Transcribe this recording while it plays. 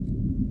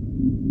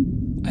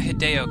a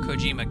Hideo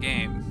Kojima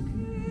game.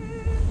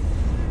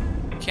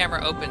 The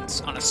camera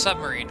opens on a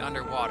submarine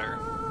underwater.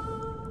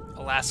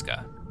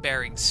 Alaska,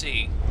 Bering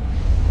Sea.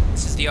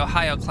 This is the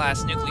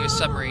Ohio-class nuclear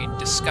submarine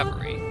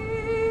Discovery.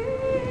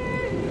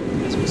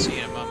 As we'll see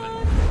in a moment.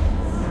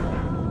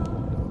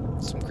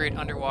 Some great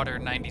underwater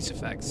 90s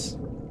effects.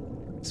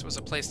 This was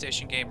a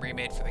PlayStation game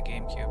remade for the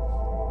GameCube.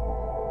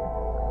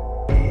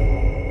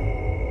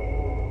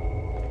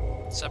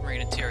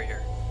 Submarine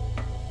interior.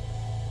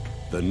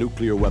 The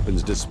nuclear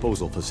weapons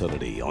disposal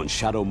facility on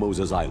Shadow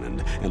Moses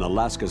Island in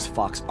Alaska's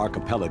Fox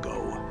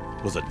Archipelago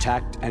was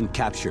attacked and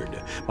captured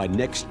by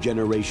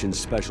next-generation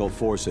special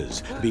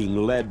forces being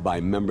led by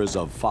members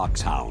of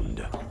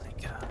Foxhound. Oh my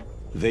god.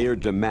 They are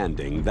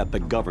demanding that the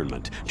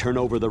government turn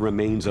over the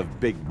remains of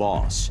Big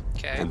Boss.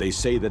 Okay. And they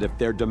say that if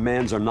their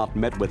demands are not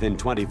met within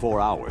 24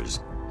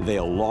 hours,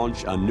 they'll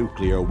launch a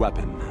nuclear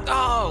weapon.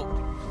 Oh!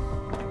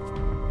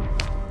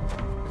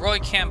 Roy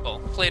Campbell,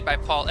 played by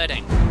Paul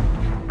Edding.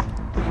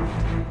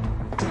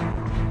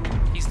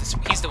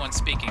 He's the one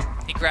speaking.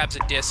 He grabs a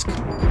disc,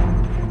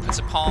 puts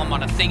a palm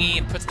on a thingy,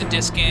 and puts the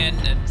disc in,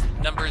 and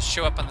numbers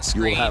show up on the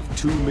screen. You will have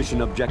 2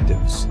 mission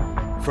objectives.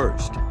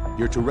 First,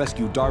 you're to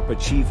rescue DARPA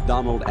Chief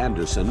Donald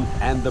Anderson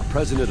and the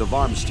President of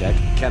Armstech,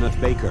 Kenneth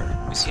Baker.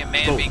 We see a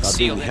man Both being are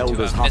sealed being held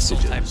into as a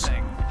missile-type hostages.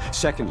 thing.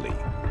 Secondly,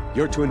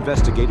 you're to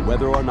investigate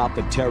whether or not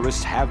the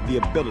terrorists have the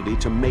ability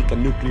to make a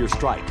nuclear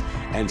strike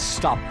and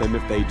stop them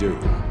if they do.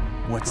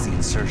 What's the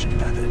insertion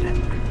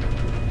method?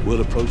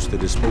 We'll approach the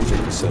disposal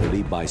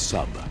facility by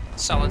sub.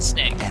 Solid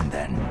Snake, And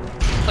then?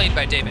 played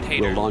by David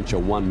Hayter. We'll launch a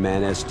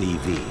one-man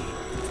SDV.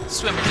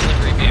 Swimmer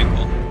delivery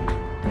vehicle.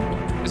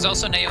 There's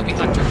also Naomi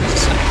Hunter, who's a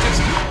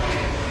scientist.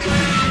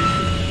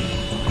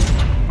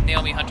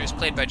 Naomi Hunter's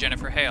played by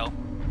Jennifer Hale,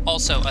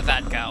 also a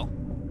that gal.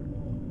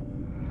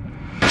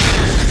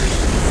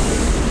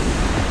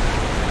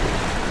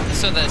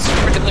 So the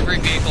swimmer delivery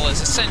vehicle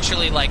is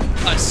essentially like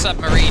a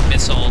submarine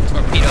missile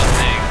torpedo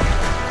thing,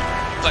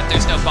 but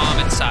there's no bomb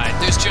inside.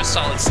 There's just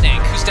Solid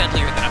Snake, who's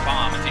deadlier than a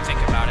bomb if you think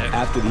about it.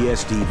 After the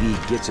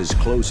SDV gets as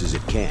close as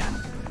it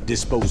can,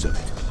 dispose of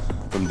it.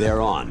 From there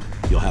on,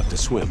 you'll have to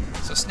swim.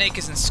 So Snake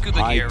is in scuba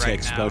gear right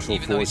High-tech now, Special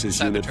even though he's Forces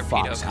inside the Unit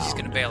torpedo, because he's Foxhound.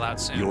 going to bail out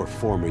soon. Your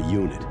former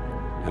unit,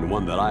 and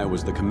one that I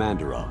was the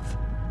commander of.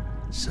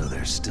 So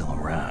they're still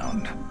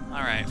around.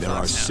 All right, There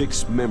are Foxhound.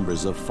 6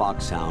 members of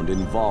Foxhound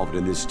involved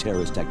in this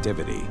terrorist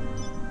activity.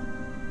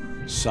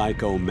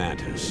 Psycho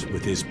Mantis,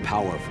 with his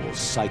powerful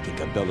psychic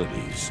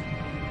abilities.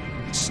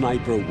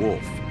 Sniper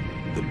Wolf,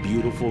 the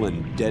beautiful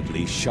and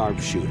deadly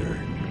sharpshooter.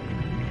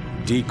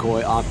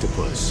 Decoy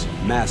Octopus,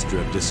 master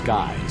of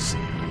disguise.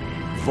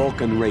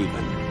 Vulcan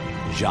Raven,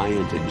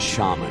 giant and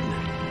shaman.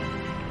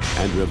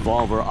 And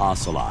Revolver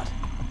Ocelot,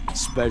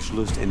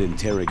 specialist in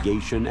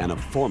interrogation and a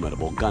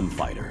formidable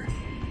gunfighter.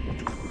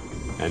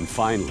 And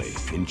finally,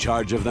 in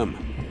charge of them,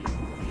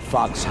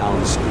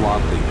 Foxhound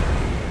squad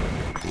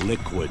leader,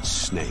 Liquid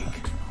Snake.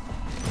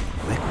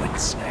 Liquid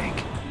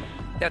Snake.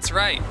 That's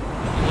right,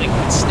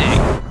 Liquid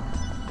Snake.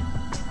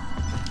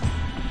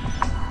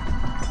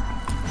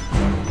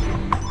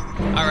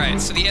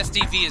 Alright, so the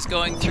SDV is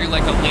going through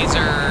like a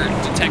laser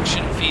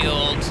detection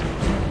field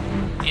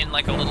in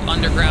like a little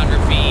underground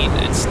ravine,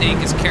 and Snake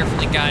is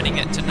carefully guiding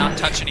it to not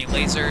touch any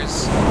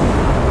lasers.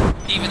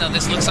 Even though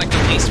this looks like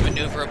the least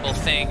maneuverable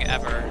thing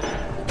ever.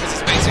 This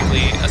is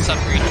basically a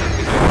submarine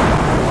torpedo.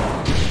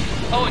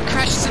 Oh, it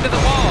crashes into the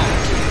wall!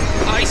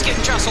 Oh, he's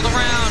getting jostled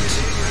around!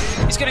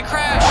 He's gonna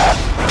crash!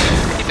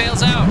 He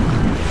bails out.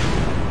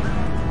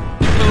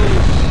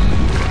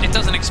 Boom! It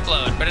doesn't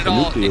explode, but it The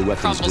nuclear it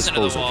weapons crumbles into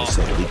the disposal wall.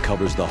 facility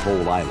covers the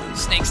whole island.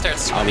 Snake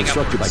starts I'll swimming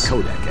instruct you by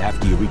upwards. codec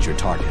after you reach your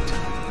target.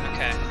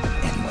 Okay.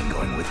 Anyone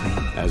going with me?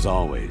 As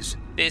always,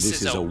 This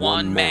is a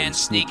one-man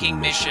sneaking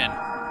mission.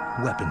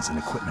 Weapons and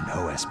equipment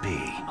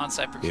OSP.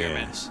 On-site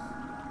procurement. Yes.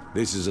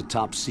 This is a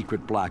top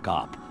secret black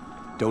op.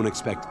 Don't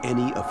expect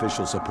any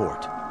official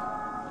support.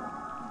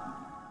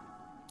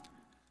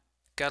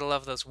 Gotta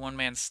love those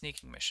one-man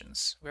sneaking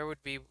missions. Where would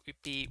we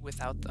be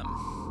without them?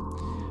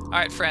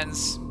 Alright,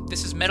 friends.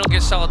 This is Metal Gear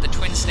Solid: The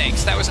Twin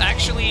Snakes. That was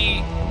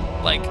actually,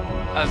 like,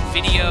 a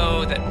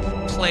video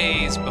that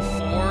plays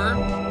before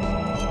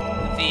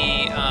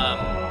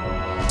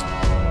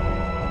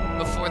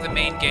the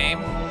main game.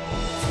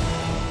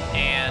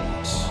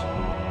 And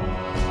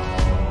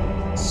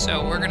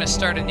so we're gonna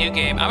start a new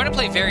game. I'm gonna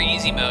play very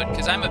easy mode,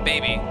 because I'm a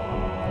baby.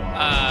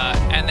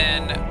 And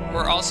then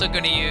we're also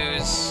gonna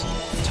use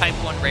Type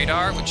 1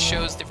 radar, which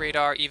shows the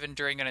radar even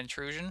during an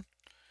intrusion.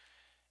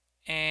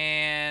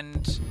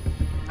 And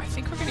I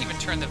think we're gonna even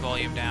turn the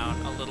volume down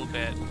a little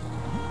bit.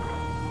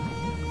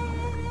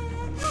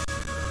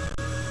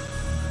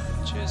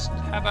 Just,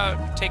 how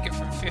about take it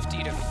from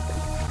 50 to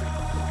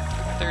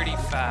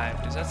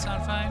 35? Does that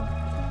sound fine?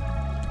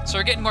 So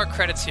we're getting more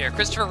credits here.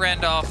 Christopher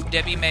Randolph,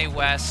 Debbie Mae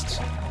West.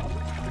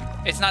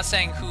 It's not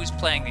saying who's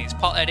playing these.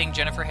 Paul Edding,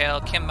 Jennifer Hale,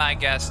 Kim My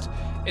Guest.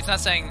 It's not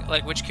saying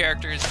like which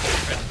characters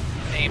different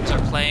names are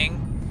playing.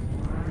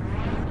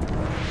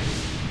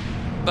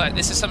 But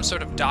this is some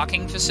sort of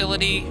docking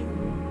facility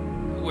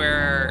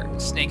where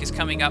Snake is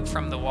coming up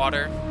from the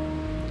water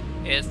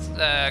It's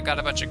got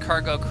a bunch of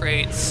cargo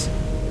crates.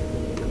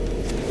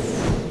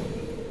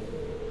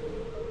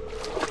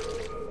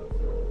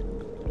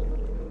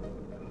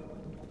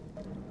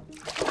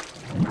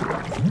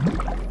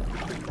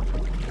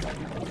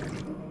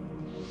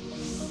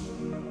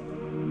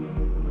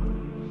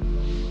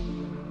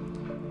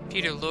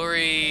 Peter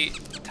Luri,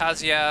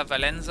 Tazia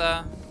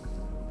Valenza.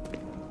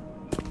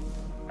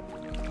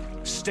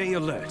 Stay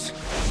alert.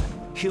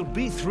 He'll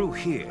be through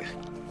here.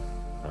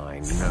 I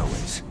know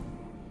it.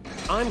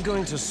 I'm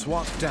going to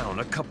swat down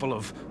a couple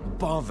of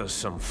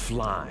bothersome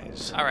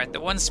flies. Alright, the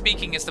one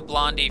speaking is the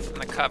blondie from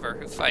the cover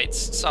who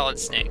fights Solid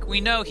Snake.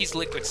 We know he's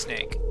Liquid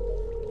Snake.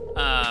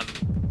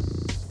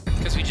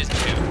 Because we just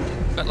do.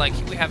 But, like,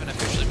 we haven't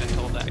officially been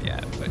told that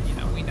yet. But, you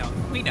know, we know.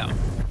 We know.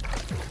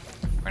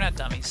 We're not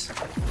dummies.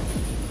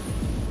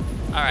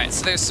 Alright,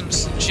 so there's some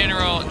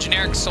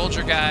generic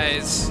soldier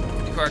guys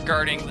who are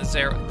guarding the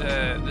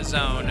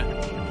zone.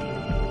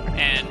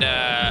 And,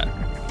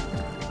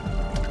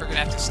 we're gonna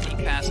have to sneak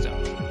past them.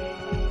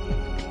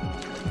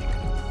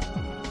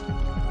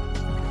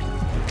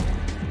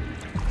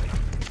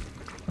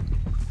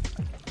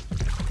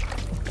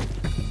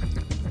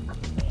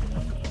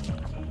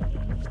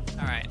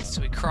 Alright,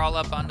 so we crawl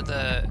up onto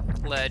the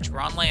ledge. We're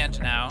on land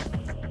now.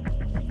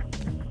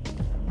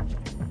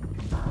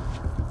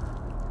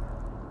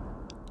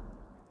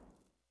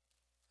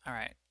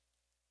 Alright.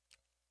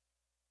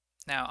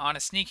 Now, on a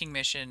sneaking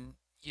mission,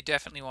 you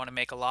definitely want to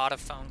make a lot of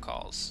phone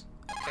calls.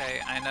 Okay,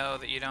 I know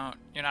that you're not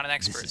an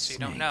expert, so you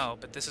don't know,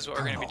 but this is what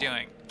we're going to be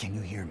doing. Can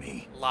you hear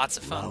me? Lots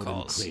of phone Loud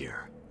calls. and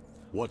clear.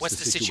 What's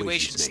the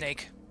situation,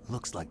 Snake?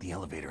 Looks like the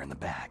elevator in the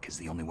back is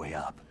the only way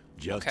up.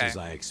 Just Okay. as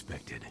I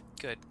expected.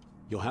 Good.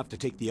 You'll have to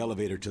take the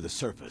elevator to the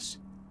surface,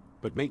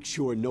 but make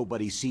sure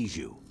nobody sees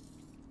you.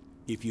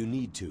 If you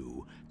need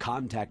to,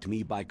 contact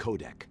me by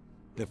codec.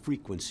 The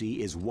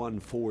frequency is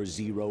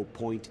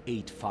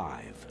 140.85.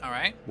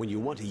 Alright. When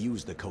you want to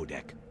use the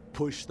codec,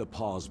 push the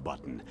pause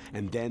button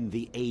and then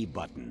the A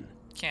button.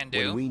 Can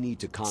do. When we need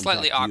to contact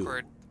Slightly you,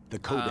 awkward. the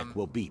codec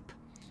will beep.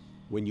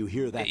 When you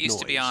hear that It used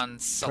noise, to be on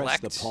press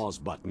select the pause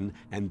button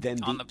and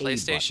then on the A button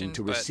PlayStation,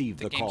 to but receive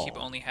the the call. GameCube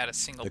only had a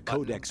single The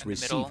button codec's in the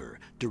middle. receiver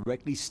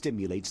directly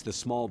stimulates the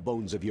small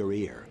bones of your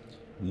ear.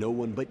 No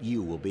one but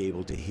you will be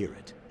able to hear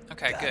it.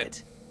 Okay, Got good.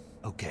 it.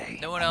 Okay.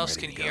 No one I'm else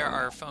ready can to hear go.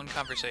 our phone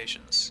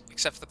conversations,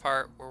 except for the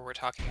part where we're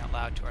talking out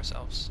loud to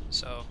ourselves.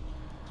 So,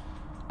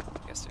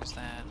 I guess there's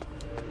that.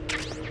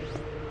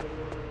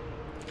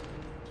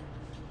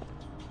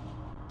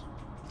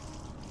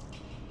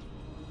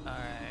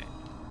 Alright.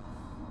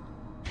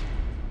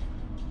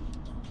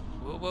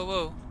 Whoa, whoa,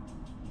 whoa.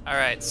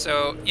 Alright,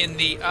 so in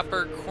the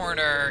upper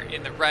corner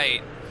in the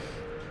right,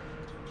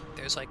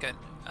 there's like an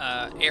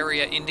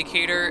area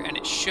indicator, and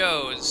it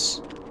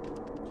shows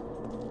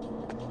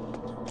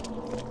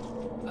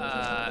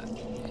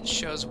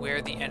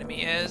where the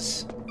enemy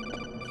is,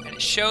 and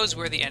it shows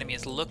where the enemy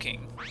is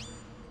looking.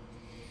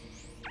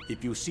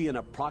 If you see an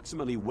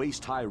approximately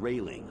waist-high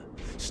railing,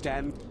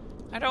 stand...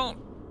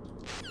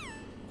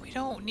 We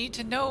don't need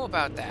to know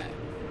about that.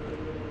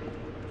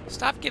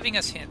 Stop giving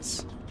us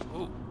hints.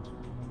 Ooh.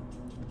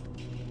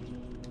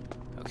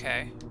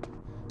 Okay.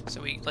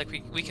 So we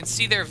can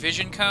see their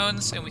vision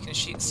cones, and we can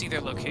see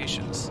their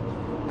locations.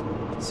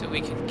 So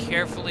we can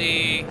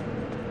carefully...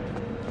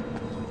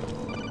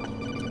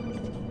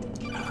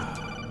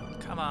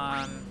 Come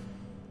on.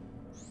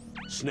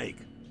 Snake,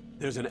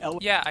 there's an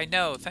Yeah, I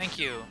know. Thank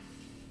you.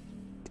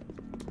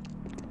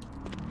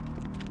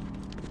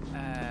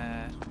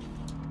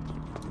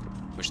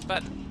 Push the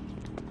button.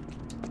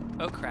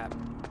 Oh, crap.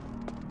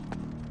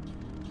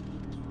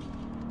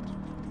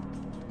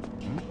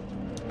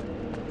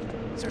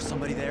 Is there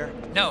somebody there?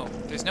 No,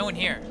 there's no one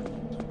here.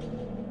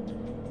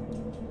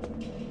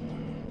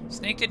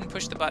 Snake didn't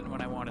push the button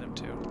when I wanted him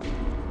to.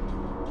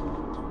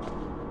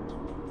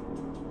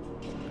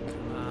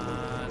 Come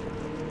on.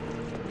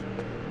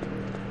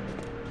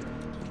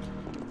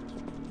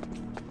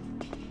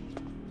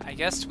 I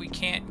guess we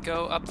can't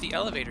go up the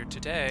elevator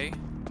today.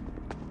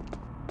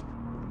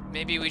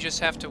 Maybe we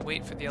just have to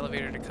wait for the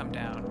elevator to come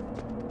down.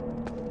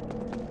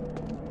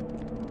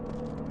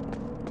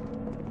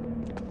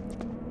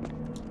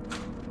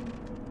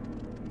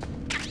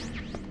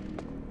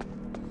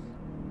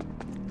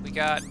 We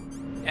got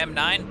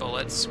M9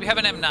 bullets. We have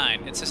an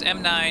M9. It says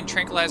M9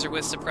 tranquilizer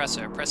with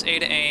suppressor. Press A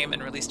to aim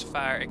and release to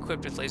fire,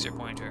 equipped with laser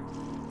pointer.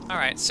 All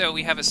right, so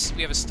we have a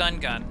stun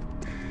gun.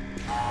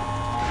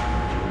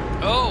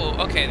 Oh,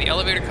 okay. The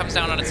elevator comes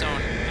down on its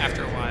own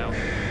after a while.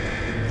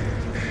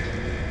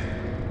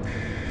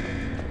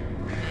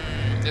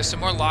 There's some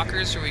more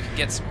lockers where we can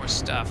get some more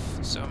stuff.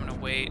 So I'm gonna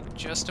wait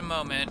just a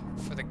moment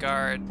for the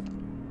guard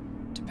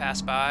to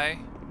pass by.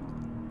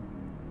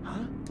 Huh?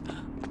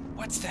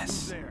 What's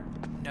this? There.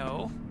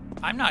 No,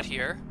 I'm not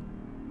here.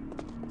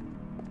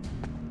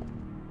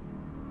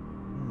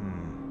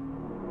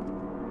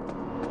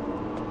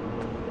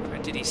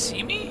 Did he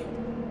see me?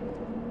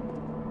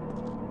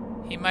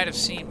 He might have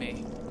seen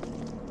me.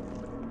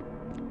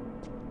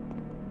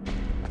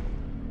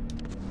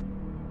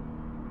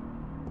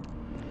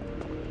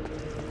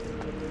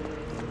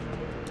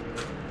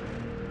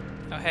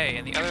 hey,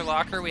 in the other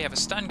locker we have a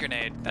stun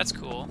grenade. That's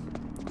cool.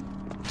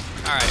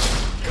 Alright,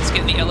 let's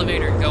get in the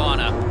elevator and go on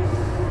up.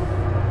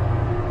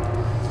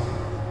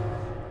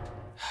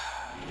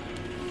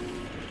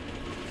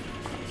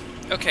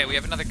 Okay, we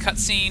have another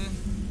cutscene.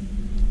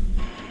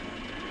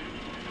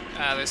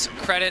 There's some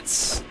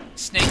credits.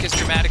 Snake is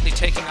dramatically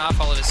taking off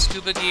all of his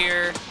scuba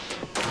gear.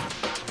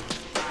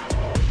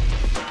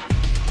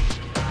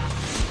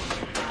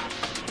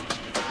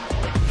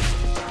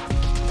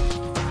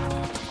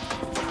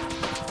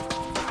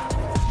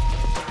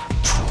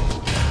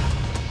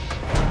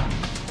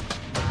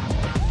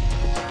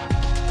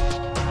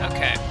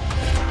 Okay.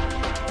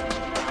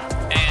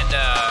 And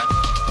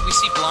we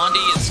see Blondie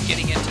is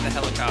getting into the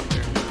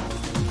helicopter.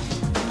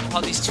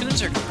 Oh, these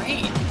tunes are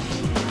great.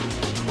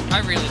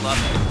 I really love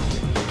it.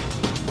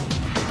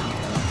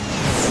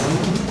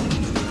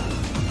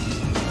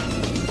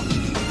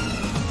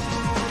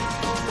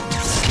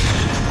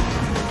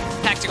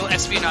 Tactical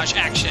espionage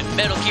action.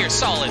 Metal Gear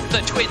Solid, The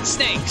Twin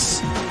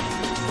Snakes.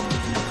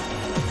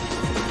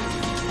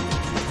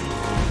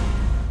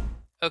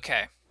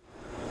 Okay.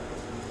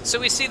 So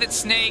we see that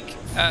Snake,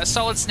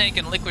 Solid Snake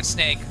and Liquid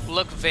Snake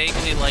look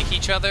vaguely like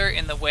each other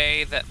in the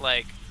way that,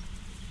 like,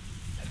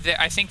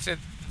 I think that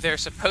they're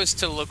supposed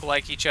to look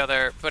like each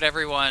other, but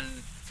everyone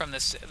from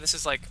this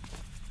is like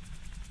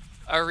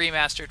a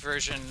remastered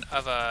version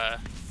of a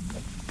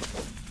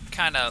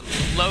kind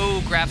of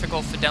low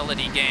graphical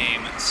fidelity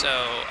game.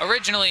 So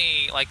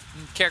originally, like,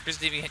 characters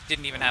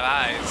didn't even have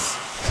eyes,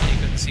 so you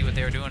couldn't see what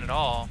they were doing at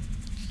all.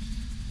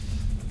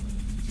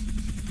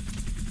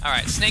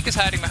 Alright, Snake is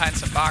hiding behind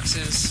some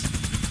boxes.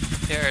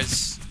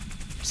 There's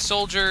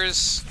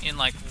soldiers in,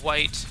 like,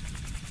 white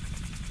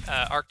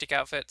Arctic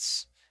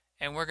outfits.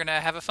 And we're gonna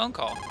have a phone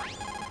call.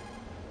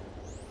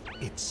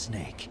 It's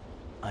Snake.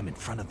 I'm in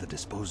front of the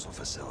disposal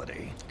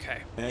facility. Okay.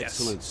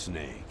 Excellent, yes.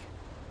 Snake.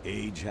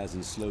 Age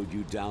hasn't slowed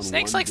you down.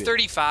 Snake's one like bit.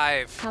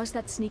 35. How's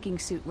that sneaking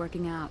suit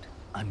working out?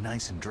 I'm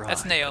nice and dry.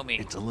 That's Naomi.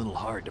 It's a little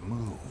hard to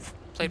move.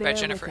 Played by Bear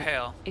Jennifer with it.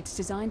 Hale. It's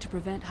designed to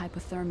prevent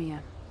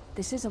hypothermia.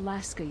 This is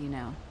Alaska, you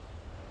know.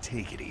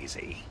 Take it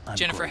easy. I'm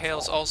Jennifer grateful.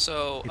 Hale's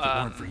also If it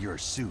weren't for your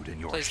suit and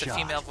your plays the shot,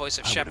 female voice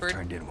of I would have Shepard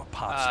turned into a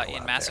popsicle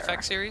in out Mass there.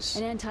 Effect series,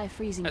 An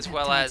anti-freezing as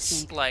well peptide as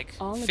snake. like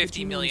All of the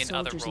 50 G1 million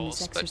other soldiers in this roles,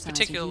 but exercise are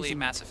particularly using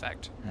Mass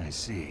Effect. I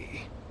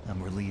see.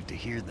 I'm relieved to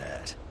hear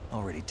that.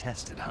 Already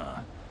tested,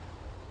 huh?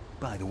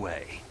 By the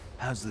way,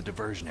 how's the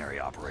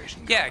diversionary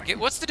operation going? Yeah,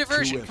 what's the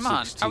diversion? Come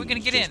on, how are we gonna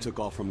get in? Just took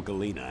off from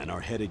Galena and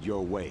are headed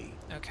your way.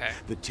 Okay.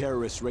 The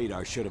terrorist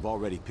radar should have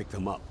already picked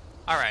them up.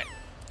 All right.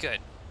 Good.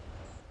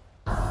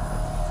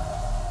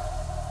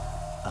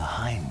 A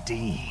Hind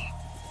D.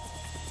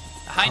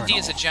 Hind D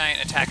is a Colonel,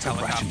 giant attack what's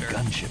a Russian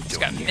helicopter. gunship It's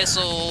got doing here?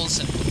 missiles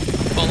and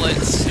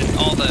bullets and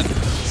all the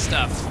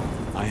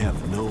stuff. I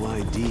have no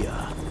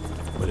idea,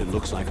 but it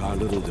looks like our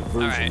little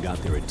diversion Alright. got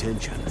their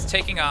attention. It's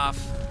taking off.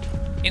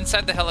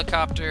 Inside the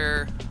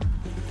helicopter,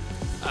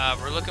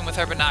 we're looking with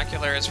our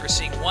binoculars. We're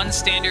seeing one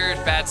standard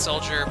bad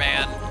soldier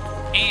man,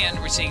 and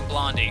we're seeing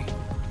Blondie,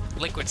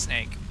 Liquid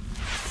Snake.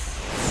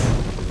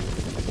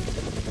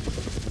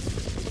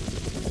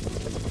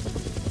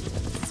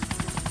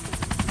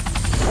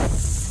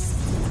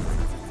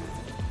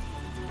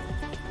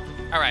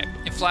 Alright,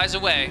 it flies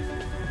away.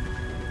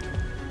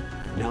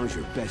 Now's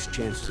your best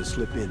chance to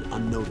slip in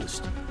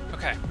unnoticed.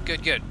 Okay,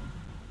 good, good.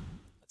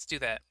 Let's do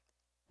that.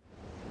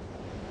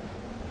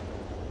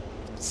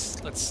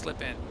 Let's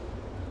slip in.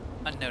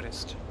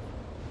 Unnoticed.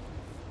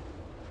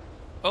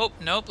 Oh,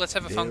 nope, let's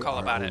have a phone call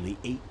about There it. are only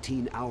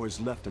 18 hours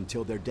left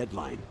until their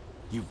deadline.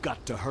 You've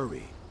got to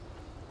hurry.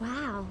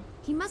 Wow,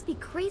 he must be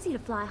crazy to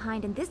fly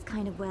Hind in this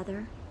kind of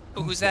weather.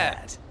 Oh, who's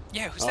that?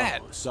 Yeah, who's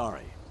that? Oh,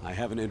 sorry. I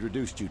haven't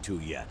introduced you two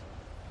yet.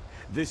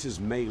 This is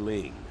Mei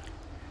Ling.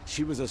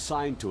 She was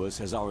assigned to us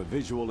as our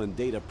visual and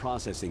data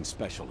processing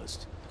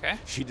specialist. Okay,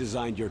 She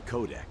designed your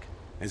codec,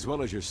 as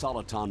well as your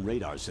Soliton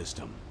radar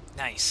system.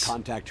 nice.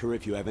 Contact her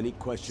if you have any So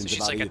questions she's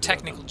about like a either of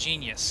technical them.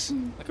 genius,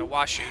 like a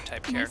Washu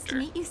type Nice to character.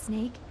 meet you,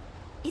 Snake.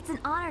 It's an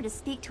honor to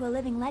speak to a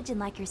living legend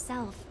like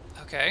yourself.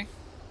 Okay.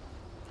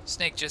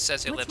 Snake just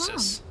says What's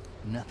ellipsis.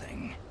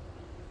 Nothing.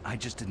 I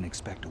just didn't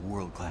expect a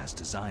world-class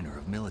designer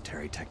of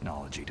military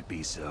technology to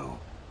be so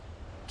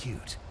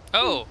cute.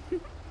 Oh,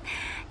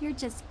 You're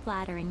just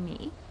flattering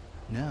me.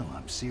 No,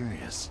 I'm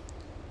serious.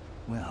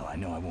 Well, I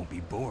know I won't be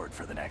bored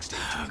for the next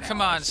 18 hours.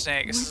 come on,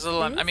 Snake. This is a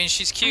little. I mean,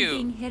 she's I'm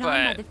being cute, hit on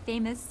by but the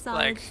famous solid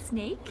like,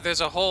 Snake.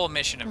 there's a whole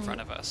mission in But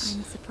front of us.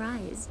 I'm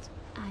surprised.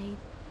 I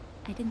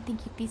didn't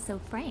think you'd be so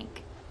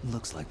frank.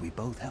 Looks like we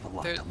both have a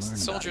lot The to learn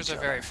soldiers about are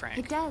each very other. frank.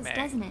 It does, May.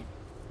 doesn't it?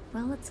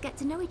 Well, let's get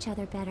to know each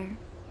other better.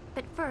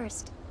 But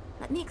first,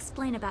 let me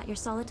explain about your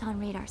Soliton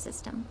radar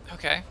system.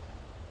 Okay.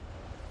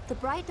 The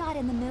bright dot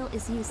in the middle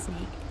is you, Snake.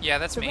 Yeah,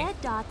 that's The me. red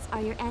dots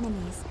are your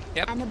enemies.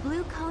 Yep. And the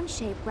blue cone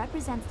shape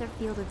represents their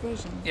field of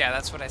vision. Yeah,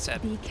 that's what I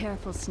said. Be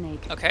careful,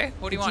 Snake. Okay,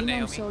 what do you want, The genome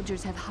Naomi?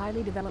 soldiers have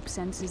highly developed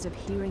senses of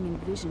hearing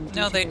and vision due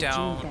No, to they their gene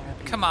don't.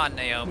 therapy. Come on,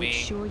 Make Naomi.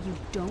 sure you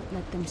don't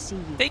let them see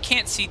you. They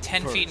can't see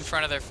 10 feet in First,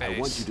 front of their face. I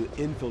want you to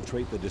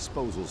infiltrate the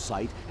disposal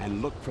site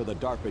and look for the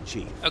DARPA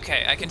chief.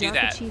 Okay, I can the do DARPA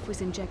that. chief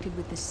was injected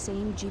with the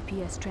same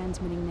GPS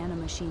transmitting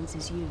nanomachines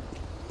as you.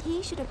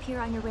 He should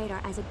appear on your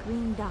radar as a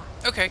green dot.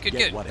 Okay, good, Get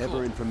good. whatever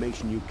Cool.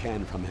 information you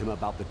can from him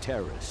about the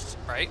terrorists.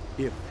 Right?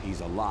 If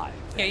he's alive,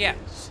 that Yeah.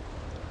 is.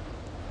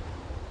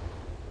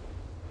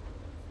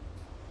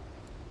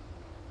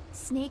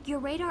 Snake, your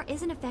radar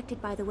isn't affected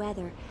by the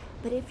weather,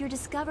 but if you're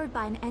discovered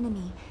by an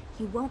enemy,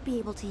 you won't be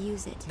able to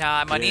use it.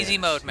 Nah, I'm on easy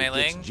Yes, mode, it Mei gets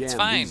Ling. It's jammed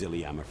fine.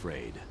 easily, I'm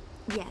afraid.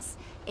 Yes,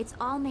 it's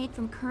all made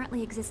from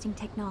currently existing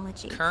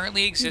technology.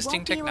 Currently existing you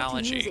won't be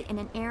technology. able to use it in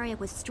an area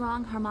with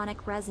strong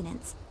harmonic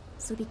resonance,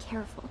 so be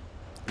careful.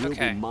 We'll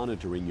Okay. be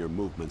monitoring your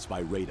movements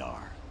by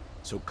radar,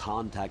 so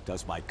contact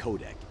us by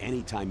codec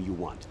anytime you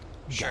want.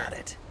 Got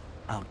it.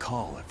 I'll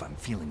call if I'm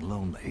feeling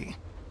lonely.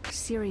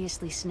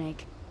 Seriously,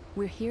 Snake.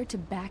 We're here to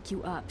back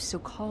you up, so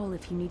call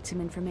if you need some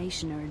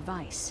information or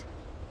advice.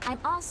 I'm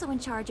also in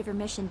charge of your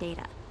mission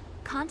data.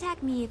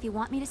 Contact me if you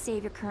want me to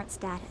save your current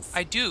status.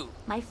 I do.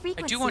 My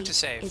frequency want to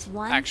save, is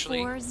actually.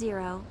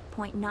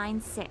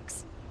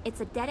 140.96.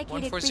 It's a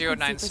dedicated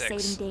 140.96. frequency for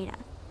saving data.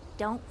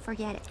 Don't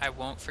forget it. I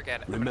won't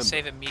forget it. I'm Remember, gonna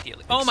save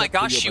immediately. Oh my except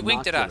for gosh, your she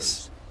winked at binoculars,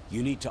 us.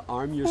 You need to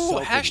arm yourself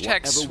with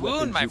hashtag whatever swoon,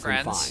 weapons my you can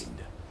friends.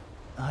 find.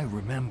 I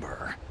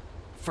remember.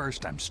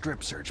 First, I'm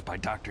strip searched by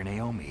Dr.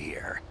 Naomi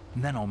here,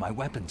 and then all my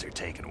weapons are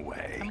taken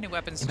away. How many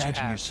weapons did you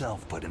Imagine have?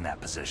 yourself put in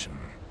that position.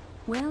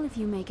 Well, if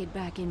you make it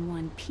back in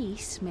one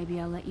piece, maybe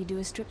I'll let you do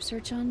a strip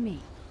search on me.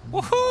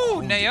 Woohoo,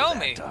 Hold you to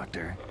Naomi. that,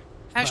 Doctor.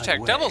 Hashtag By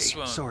the way, double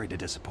swoon. Sorry to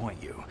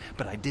disappoint you,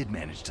 but I did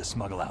manage to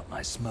smuggle out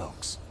my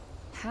smokes.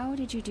 How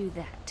did you do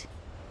that?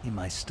 In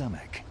my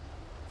stomach.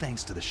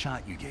 Thanks to the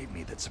shot you gave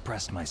me that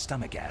suppressed my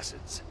stomach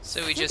acids.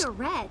 So we just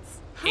Cigarettes?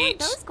 How ate. are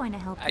those going to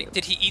help you?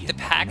 Did he eat You the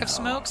never pack of know.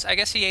 smokes? I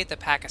guess he ate the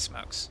pack of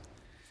smokes.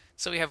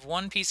 So we have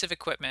one piece of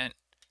equipment,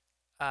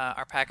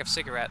 our pack of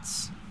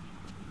cigarettes.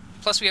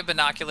 Plus we have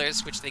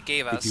binoculars, which they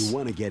gave us. If you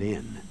want to get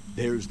in,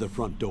 there's the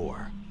front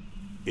door.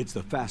 It's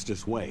the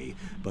fastest way,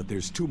 but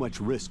there's too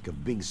much risk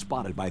of being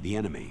spotted by the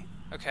enemy.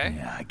 Okay.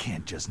 Yeah, I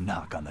can't just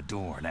knock on the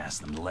door and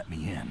ask them to let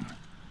me in.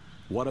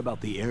 What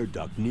about the air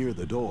duct near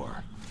the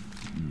door?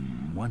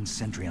 One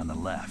sentry on the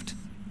left,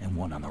 and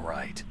one on the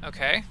right.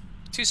 Okay.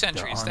 2 They're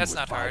sentries. armed That's with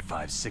not hard.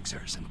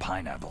 5.56ers and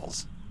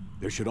pineapples.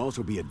 There should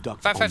also be a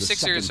duct on the 5.56ers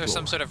second or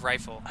some door. sort of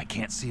rifle. I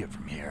can't see it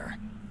from here.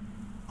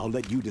 I'll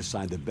let you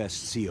decide the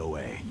best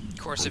COA.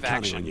 Course I'm of counting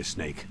action. on you,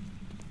 Snake.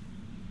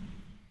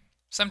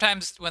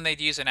 Sometimes when they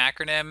use an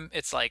acronym,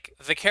 it's like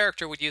the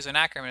character would use an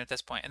acronym at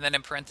this point, and then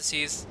in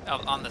parentheses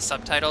on the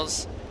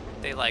subtitles,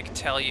 they like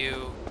tell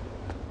you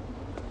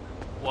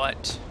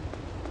what.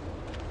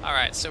 All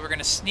right, so we're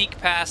gonna sneak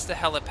past the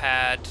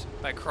helipad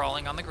by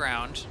crawling on the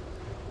ground.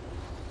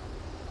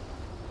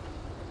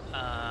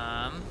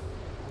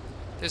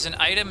 There's an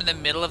item in the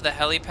middle of the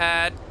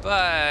helipad,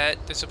 but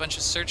there's a bunch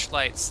of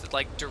searchlights that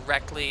like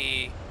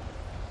directly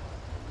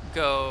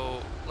go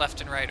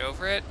left and right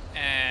over it,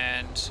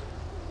 and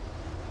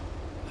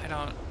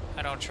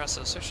I don't trust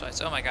those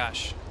searchlights. Oh my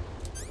gosh.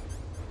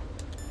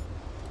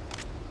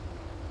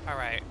 All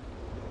right.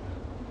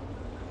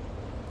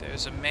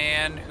 There's a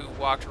man who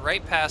walked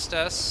right past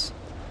us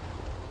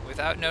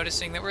without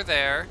noticing that we're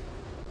there.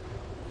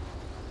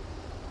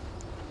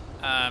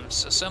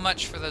 So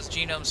much for those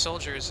genome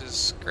soldiers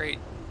is great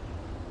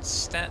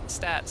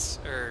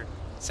stats, or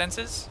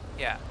senses?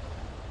 Yeah.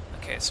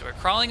 Okay, so we're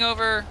crawling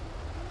over.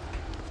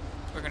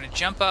 We're gonna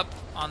jump up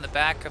on the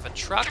back of a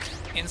truck.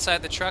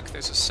 Inside the truck,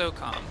 there's a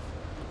SOCOM.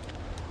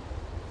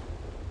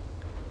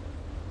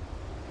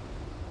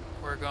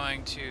 We're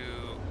going to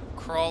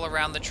crawl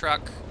around the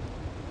truck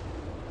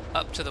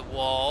up to the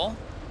wall.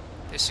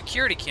 There's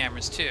security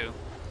cameras too.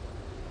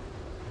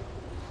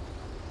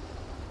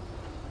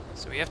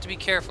 So we have to be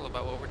careful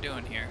about what we're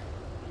doing here.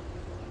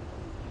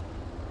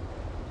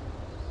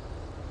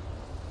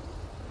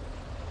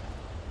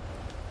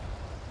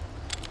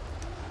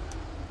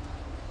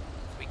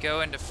 If we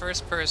go into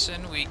first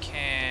person, we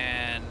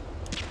can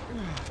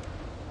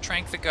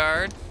trank the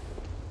guard.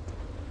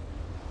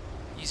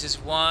 Uses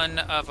one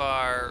of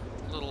our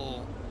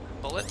little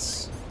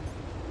bullets.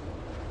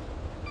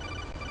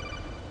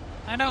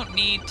 I don't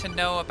need to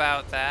know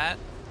about that.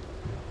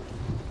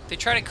 They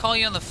try to call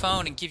you on the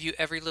phone and give you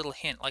every little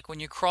hint. Like when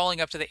you're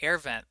crawling up to the air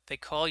vent, they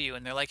call you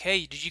and they're like,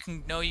 "Hey, did you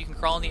know you can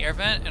crawl in the air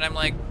vent?" And I'm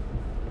like,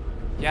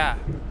 "Yeah.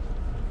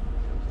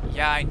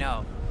 Yeah, I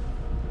know.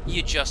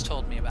 You just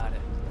told me about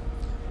it."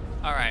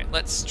 All right,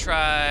 let's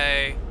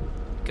try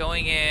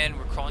going in.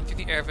 We're crawling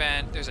through the air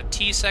vent. There's a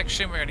T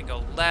section. We're gonna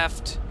go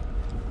left.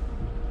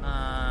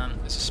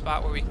 There's a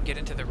spot where we can get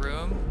into the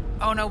room.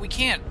 Oh no, we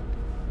can't.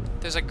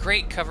 There's a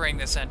grate covering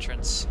this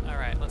entrance. All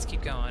right, let's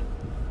keep going.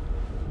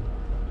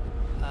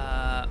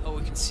 Oh,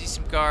 we can see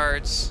some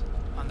guards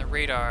on the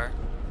radar.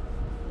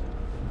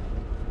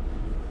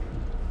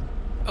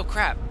 Oh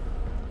crap.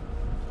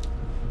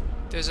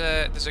 There's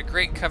a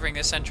grate covering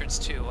this entrance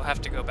too. We'll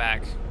have to go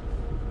back.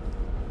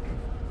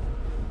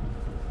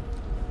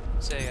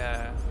 It's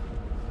a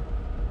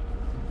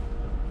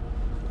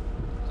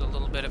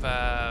little bit of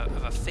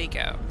a fake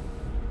out.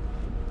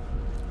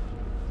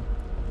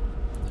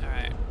 All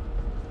right.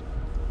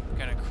 I'm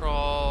gonna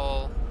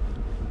crawl.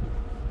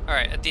 All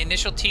right. At the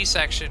initial T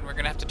section, we're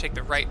gonna have to take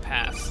the right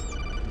path.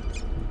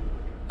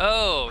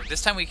 Oh,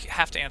 this time we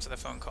have to answer the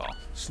phone call.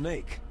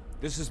 Snake,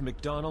 this is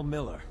McDonald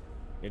Miller.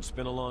 It's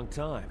been a long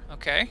time.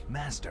 Okay.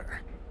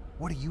 Master,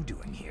 what are you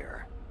doing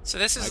here? So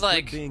this is I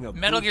like quit being a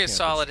Metal boot Gear camp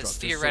Solid is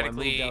instructor, so I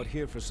theoretically moved out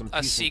here for some a peace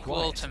and sequel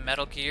quiet. to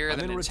Metal Gear, I'm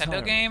the in Nintendo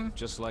retirement, game.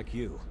 just like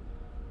you.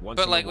 Once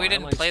But in a like we while,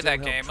 didn't I play still that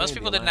help game. Most train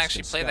people the didn't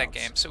actually Alaskan play that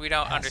Scouts. game, so we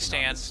don't Passing on the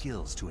understand.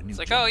 skills to a new It's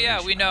like, oh yeah,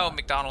 we generation, know huh?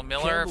 McDonald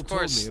Miller. Campbell Of told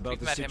course, me about we've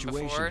the met him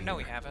situation before. No,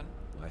 we here. haven't.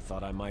 I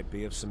thought I might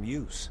be of some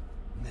use.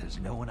 There's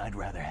no one I'd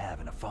rather have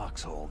in a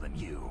foxhole than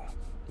you.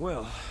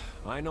 Well,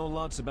 I know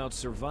lots about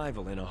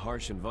survival in a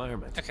harsh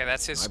environment. Okay,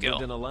 that's his I've skill.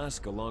 lived in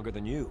Alaska longer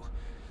than you.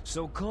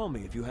 So call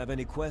me if you have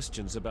any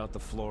questions about the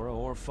flora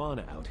or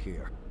fauna out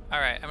here. All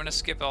right, I'm gonna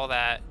skip all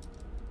that.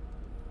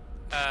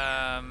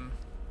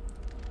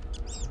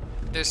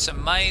 There's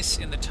some mice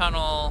in the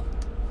tunnel.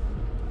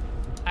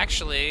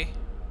 Actually,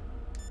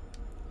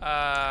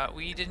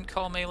 we didn't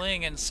call Mei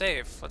Ling and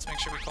save. Let's make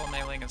sure we call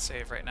Mei Ling and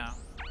save right now.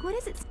 What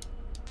is it?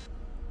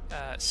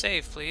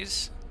 Save,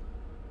 please.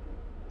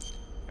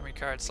 Memory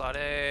card slot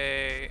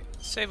A.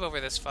 Save over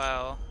this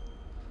file.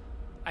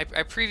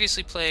 I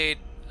previously played,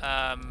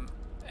 and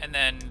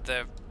then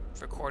the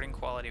recording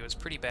quality was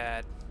pretty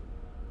bad.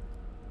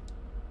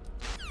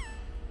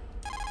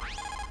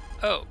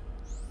 Oh.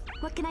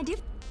 What can I do?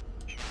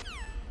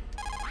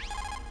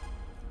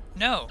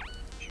 No.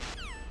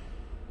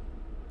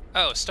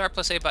 Oh, star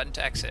plus A button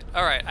to exit.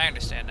 Alright, I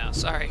understand now.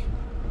 Sorry.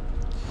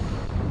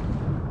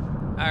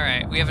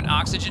 Alright, we have an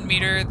oxygen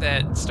meter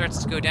that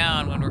starts to go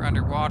down when we're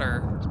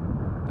underwater.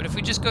 But if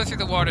we just go through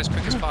the water as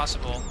quick as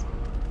possible,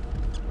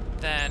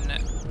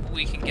 then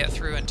we can get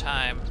through in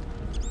time.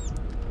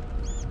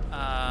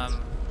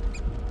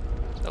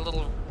 The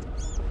little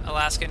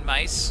Alaskan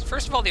mice.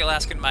 First of all, the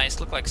Alaskan mice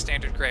look like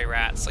standard gray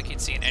rats, like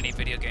you'd see in any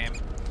video game.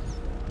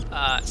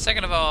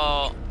 Second of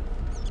all,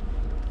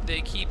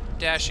 they keep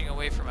dashing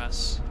away from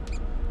us.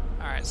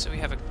 Alright, so we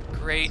have a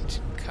grate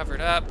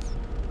covered up.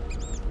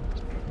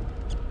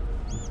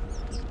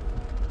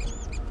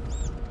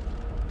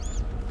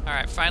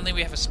 Alright, finally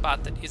we have a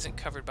spot that isn't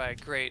covered by a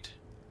grate.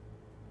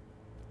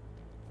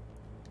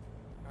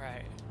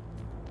 Alright.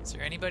 Is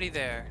there anybody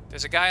there?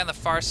 There's a guy on the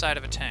far side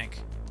of a tank.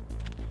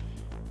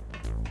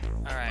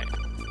 Alright.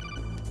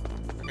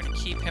 We're gonna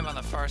keep him on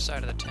the far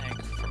side of the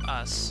tank from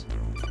us.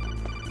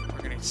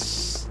 We're gonna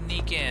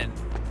sneak in.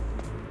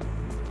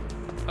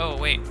 Oh,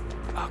 wait.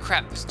 Oh,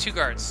 crap. There's two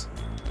guards.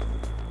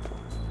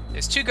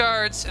 There's two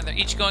guards, and they're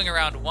each going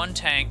around one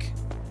tank.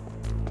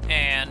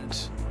 And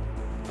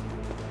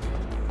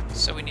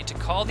so we need to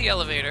call the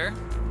elevator.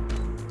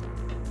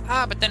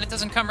 Ah, but then it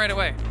doesn't come right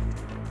away.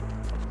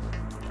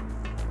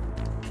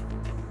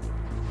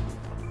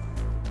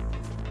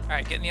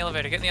 Alright, get in the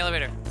elevator, get in the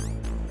elevator.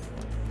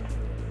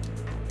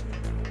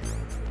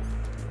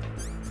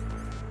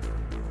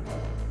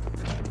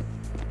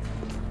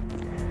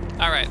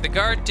 Alright, the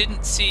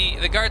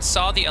guard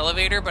saw the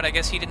elevator, but I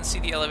guess he didn't see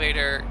the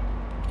elevator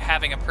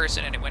having a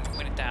person in it when it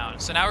went down.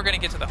 So now we're gonna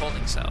get to the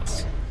holding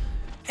cells.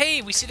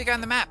 Hey, we see the guy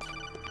on the map!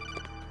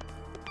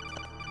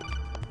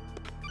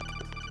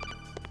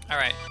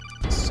 Alright,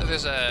 so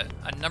there's a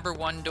number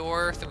 1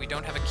 door that we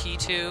don't have a key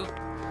to.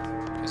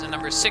 There's a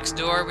number 6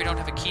 door, we don't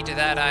have a key to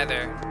that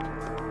either.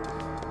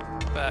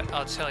 But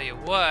I'll tell you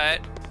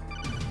what,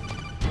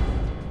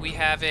 we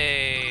have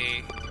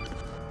a...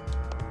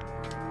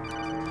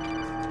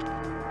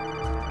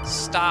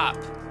 Stop.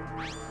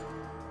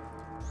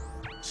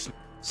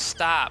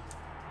 Stop.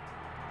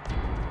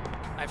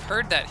 I've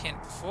heard that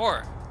hint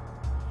before.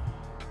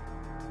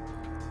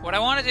 What I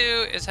want to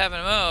do is have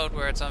a mode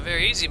where it's on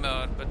very easy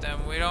mode, but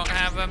then we don't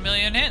have a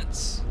million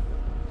hints.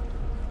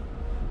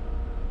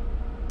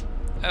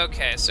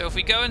 Okay, so if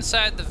we go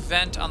inside the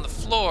vent on the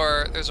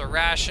floor, there's a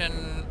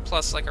ration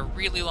plus like a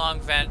really long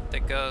vent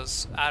that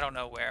goes I don't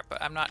know where,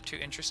 but I'm not too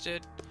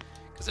interested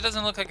because it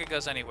doesn't look like it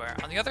goes anywhere.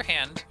 On the other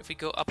hand, if we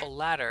go up a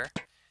ladder,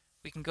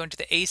 we can go into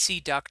the AC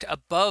duct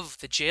above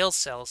the jail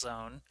cell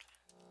zone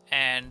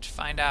and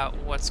find out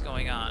what's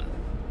going on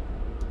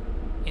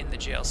in the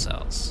jail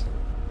cells.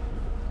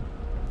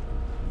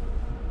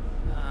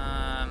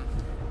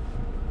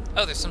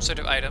 Oh, there's some sort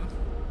of item.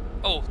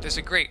 Oh, there's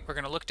a grate. We're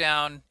going to look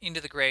down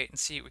into the grate and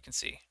see what we can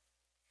see.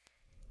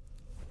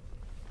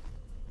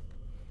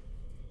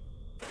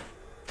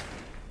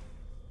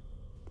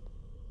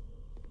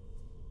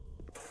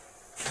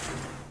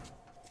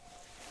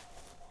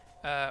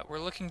 We're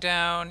looking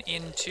down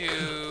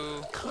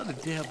into... Kind of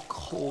damn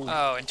cold.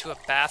 Oh, into a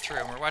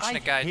bathroom. We're watching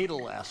a guy... I hate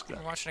Alaska.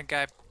 We're watching a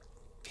guy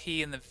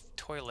pee in the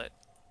toilet.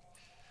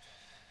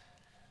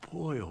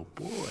 Boy, oh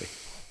boy.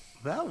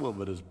 That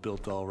woman is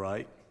built all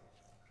right.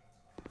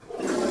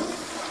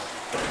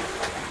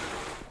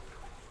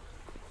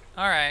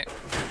 Alright.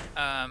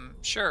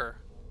 Sure.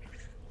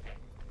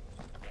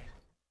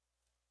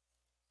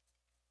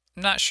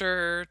 I'm not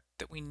sure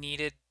that we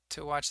needed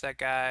to watch that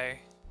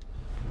guy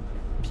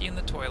pee in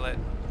the toilet,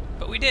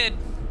 but we did.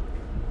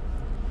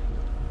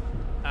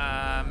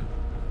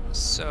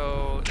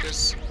 So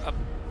there's a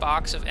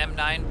box of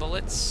M9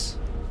 bullets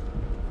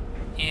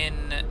in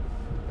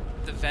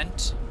the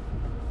vent,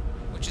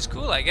 which is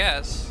cool, I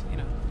guess, you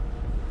know.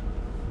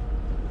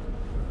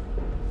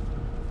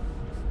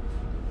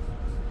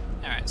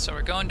 Alright, so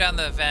we're going down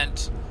the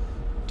vent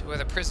to where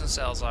the prison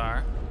cells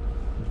are.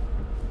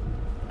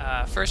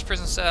 First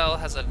prison cell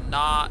has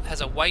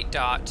a white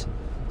dot.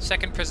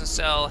 Second prison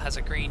cell has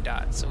a green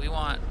dot. So we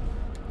want...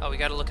 Oh, we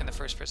gotta look in the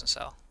first prison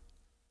cell.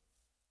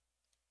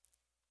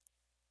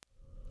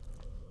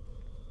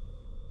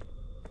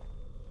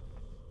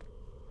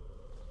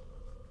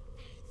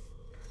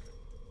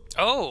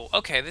 Oh,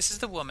 okay, this is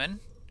the woman.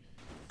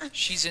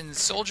 She's in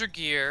soldier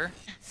gear.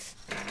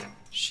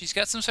 She's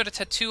got some sort of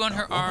tattoo on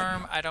her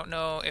arm. I don't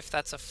know if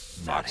that's a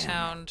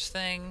foxhound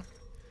thing.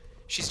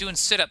 She's doing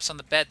sit-ups on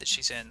the bed that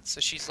she's in, so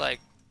she's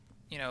like,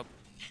 you know,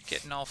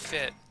 getting all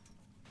fit.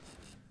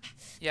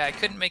 Yeah, I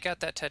couldn't make out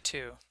that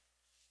tattoo.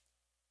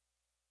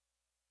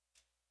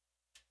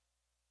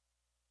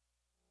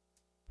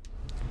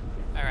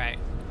 Alright,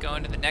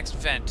 going to the next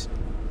vent.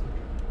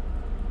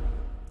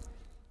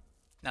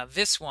 Now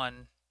this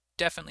one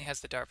definitely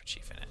has the DARPA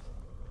chief in it.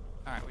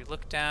 Alright, we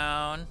look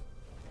down.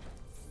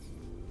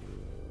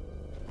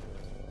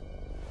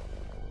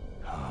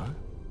 Huh?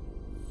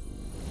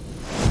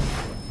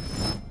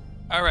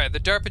 Alright, the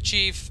DARPA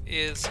chief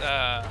is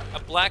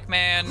a black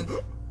man,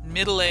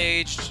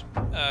 middle-aged,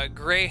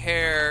 gray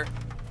hair,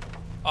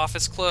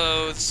 office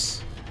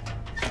clothes,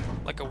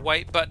 like a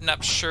white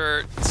button-up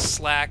shirt,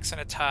 slacks, and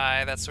a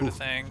tie, that sort of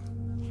thing.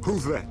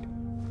 Who's that?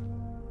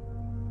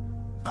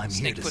 I'm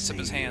Snake here to puts up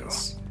his save you.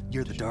 hands.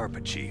 You're the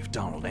DARPA chief,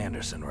 Donald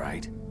Anderson,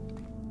 right?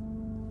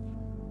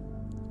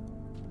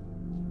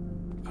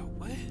 Oh,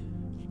 what?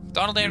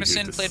 Donald You're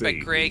Anderson, here to played by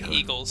save Greg me, huh?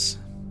 Eagles.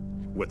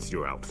 What's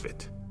your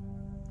outfit?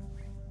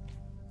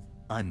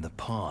 I'm the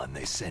pawn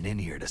they sent in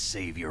here to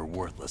save your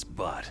worthless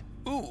butt.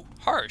 Ooh,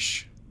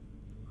 harsh.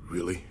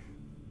 Really?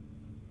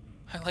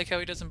 I like how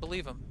he doesn't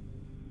believe him.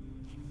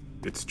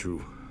 It's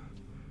true.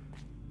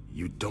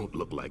 You don't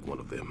look like one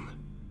of them.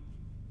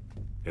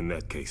 In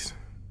that case,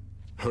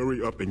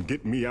 hurry up and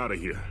get me out of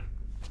here.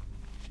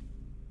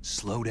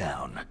 Slow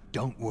down.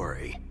 Don't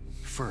worry.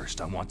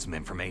 First, I want some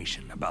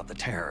information about the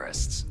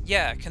terrorists.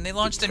 Yeah, can they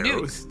launch the nuke?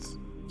 Terrorists?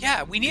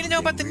 Yeah, we need to know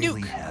about the They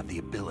really nuke. have the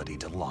ability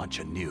to launch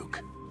a nuke.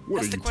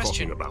 What That's are the you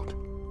question. talking about?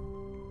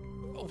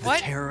 What?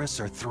 The terrorists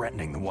are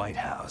threatening the White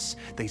House.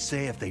 They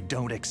say if they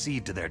don't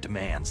accede to their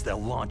demands,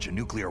 they'll launch a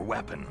nuclear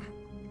weapon.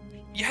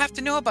 You have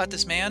to know about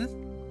this, man.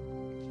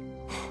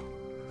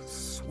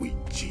 Sweet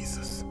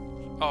Jesus.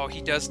 Oh,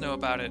 he does know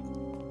about it.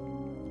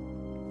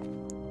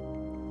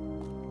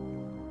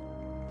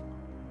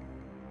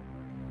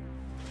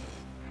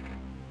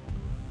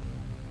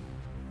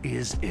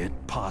 Is it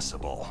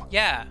possible?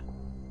 Yeah.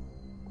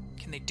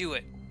 Can they do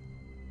it?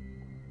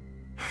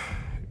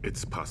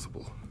 It's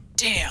possible.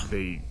 Damn.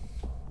 They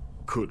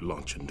could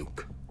launch a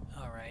nuke.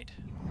 Alright.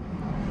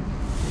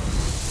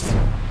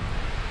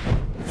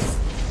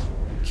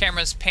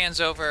 Cameras pans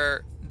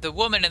over. The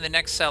woman in the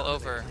next cell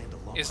over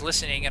is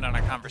listening in on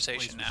our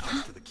conversation now.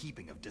 For the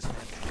keeping of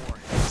dismantled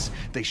warheads,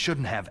 they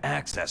shouldn't have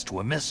access to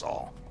a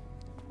missile.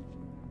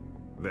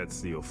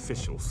 That's the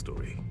official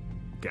story.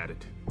 Got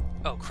it.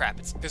 Oh crap,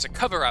 there's a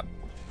cover-up.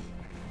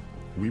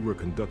 We were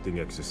conducting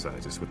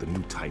exercises with a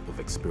new type of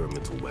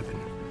experimental weapon.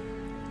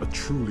 A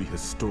truly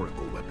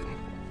historical weapon.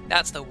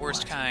 That's the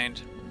worst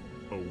kind.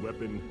 A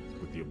weapon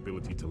with the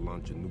ability to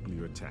launch a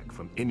nuclear attack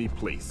from any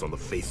place on the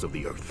face of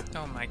the Earth.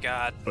 Oh my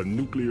god. A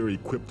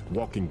nuclear-equipped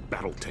walking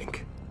battle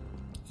tank.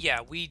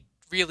 Yeah, we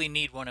really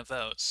need one of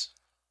those.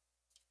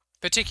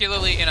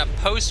 Particularly in a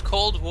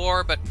post-Cold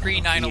War but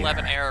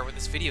pre-9/11 era where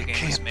this video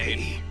game was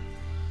made.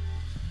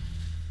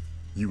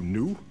 You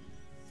knew?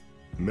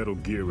 Metal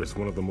Gear is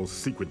one of the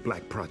most secret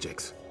black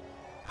projects.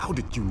 How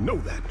did you know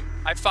that?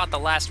 I fought the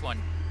last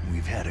one.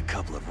 We've had a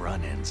couple of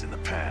run-ins in the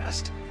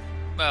past.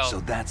 Well, So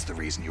that's the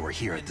reason you were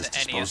here at this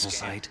the NES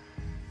disposal game. site?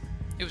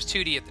 it was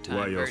 2D at the time.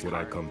 Why very else would I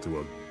hard. come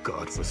to a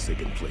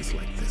godforsaken place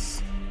like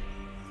this?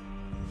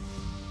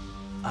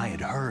 I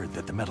had heard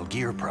that the Metal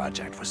Gear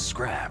project was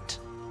scrapped.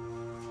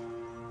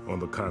 On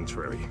the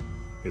contrary,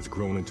 it's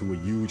grown into a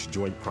huge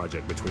joint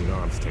project between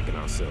ArmsTech and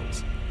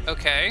ourselves.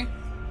 Okay.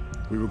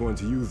 We were going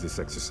to use this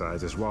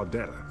exercise as raw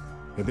data,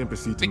 and then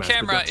proceed to The mass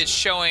camera production. is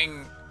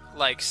showing,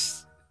 like,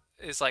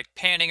 is like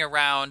panning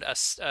around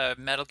a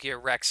Metal Gear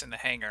Rex in the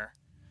hangar.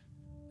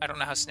 I don't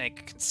know how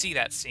Snake can see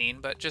that scene,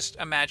 but just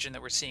imagine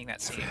that we're seeing that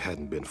If scene. it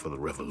hadn't been for the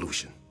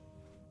revolution.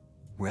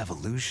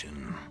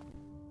 Revolution?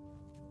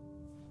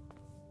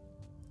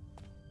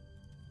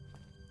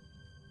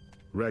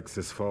 Rex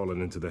has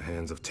fallen into the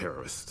hands of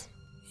terrorists.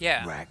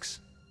 Yeah. Rex?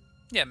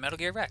 Yeah, Metal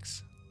Gear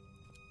Rex.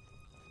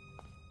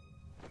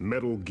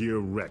 Metal Gear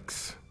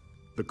Rex,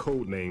 the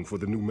code name for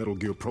the new Metal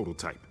Gear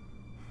prototype.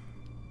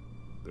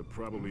 They're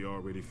probably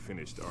already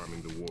finished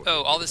arming the war.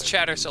 Oh, all this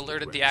chatter's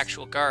alerted the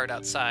actual guard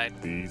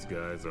outside. These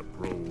guys are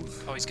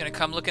pros. Oh, he's gonna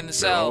come look in the They're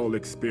cell. all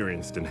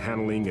experienced in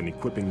handling and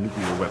equipping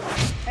nuclear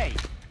weapons. Hey,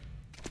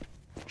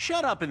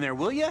 shut up in there,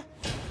 will ya?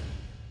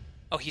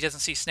 Oh, he doesn't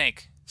see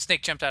Snake.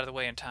 Snake jumped out of the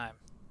way in time.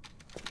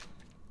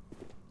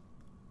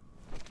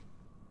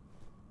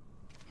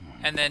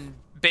 And then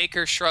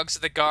Baker shrugs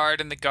at the guard,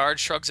 and the guard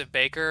shrugs at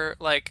Baker.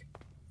 Like,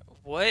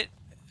 what?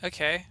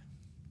 Okay.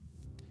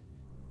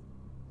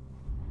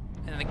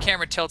 And the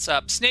camera tilts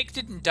up. Snake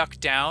didn't duck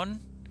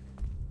down.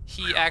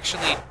 He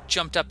actually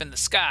jumped up in the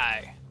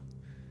sky.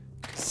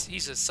 'Cause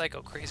he's a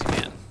psycho crazy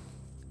man.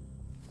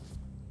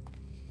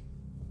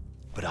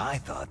 But I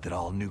thought that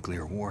all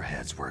nuclear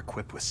warheads were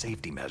equipped with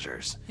safety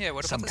measures. Yeah,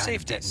 what about some the kind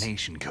safeties? of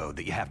detonation code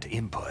that you have to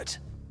input.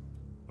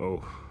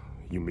 Oh,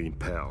 you mean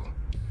PAL?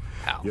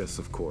 How? Yes,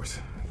 of course.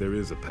 There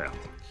is a PAL.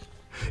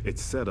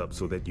 It's set up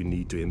so that you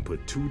need to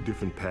input 2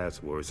 different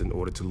passwords in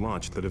order to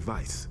launch the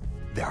device.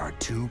 There are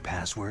 2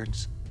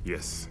 passwords?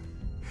 Yes.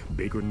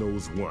 Baker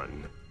knows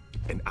one,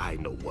 and I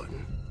know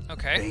one.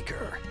 Okay.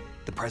 Baker,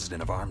 the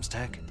president of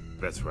ArmsTech?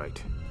 That's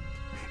right.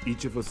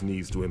 Each of us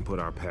needs to input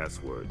our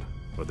password,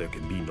 or there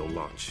can be no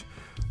launch.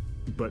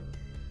 But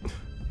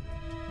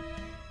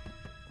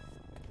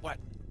What?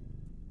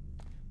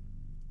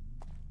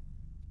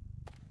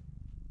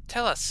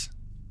 Tell us.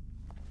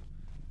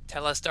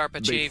 Tell us, DARPA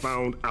they chief.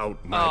 found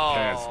out my Oh.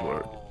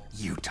 password.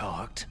 You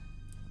talked?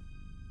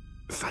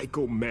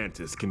 Psycho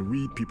Mantis can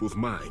read people's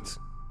minds.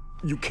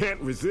 You can't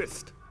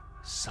resist.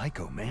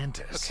 Psycho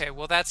Mantis? Okay,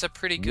 well that's a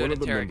pretty good One of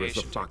the members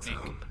interrogation of technique.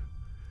 Foxhound.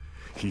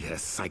 He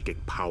has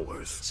psychic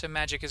powers. So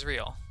magic is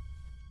real.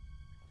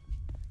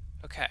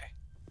 Okay.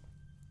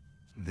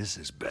 This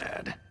is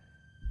bad.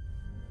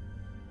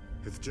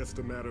 It's just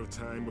a matter of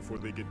time before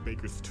they get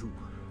Baker's too.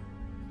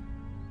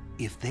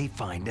 If they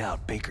find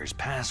out Baker's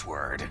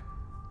password...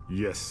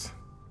 Yes.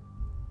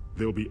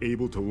 They'll be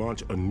able to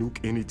launch a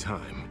nuke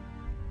anytime.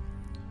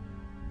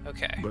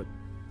 Okay. But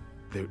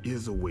there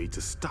is a way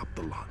to stop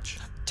the launch.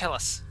 Tell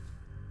us.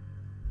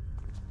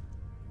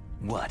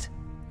 What?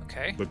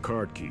 Okay. The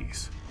card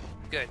keys.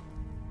 Good.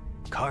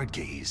 Card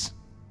keys?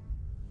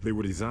 They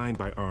were designed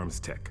by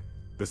ArmsTech,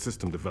 the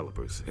system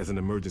developers, as an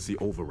emergency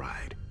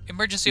override.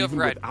 Emergency Even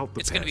override. without the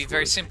It's going to be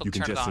very password, simple you to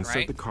can turn it just on, insert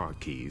right? the card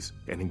keys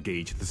and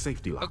engage the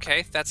safety lock.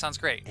 Okay, that sounds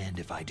great. And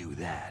if I do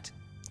that...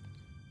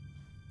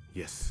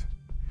 Yes.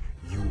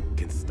 You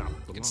can stop the You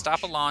can launch.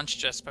 stop a launch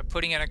just by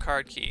putting in a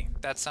card key.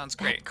 That sounds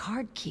great. That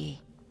card key.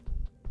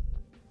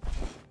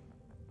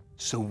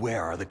 So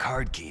where are the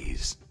card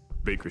keys?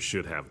 Baker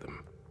should have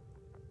them.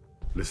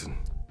 Listen.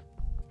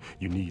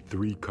 You need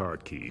 3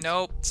 card keys.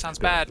 Nope, sounds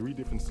There are bad. 3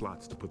 different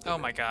slots to put them Oh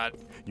in. my god.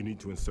 You need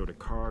to insert a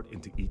card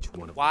into each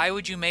one of them. Why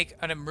would you make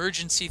an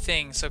emergency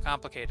thing so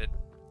complicated?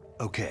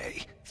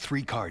 Okay,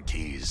 3 card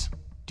keys.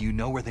 Do you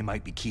know where they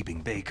might be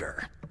keeping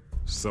Baker?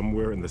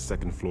 Somewhere in the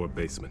 2nd floor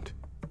basement.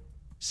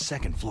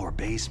 2nd floor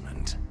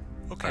basement?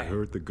 I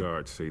heard the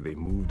guards say they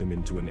moved him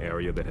into an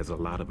area that has a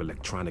lot of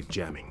electronic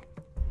jamming.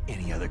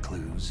 Any other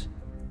clues?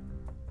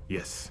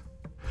 Yes.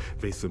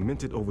 They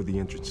cemented over the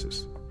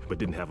entrances, but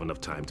didn't have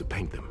enough time to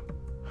paint them.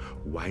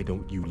 Why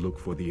don't you look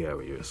for the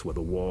areas where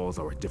the walls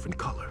are a different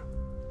color?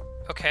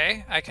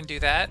 Okay, I can do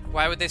that.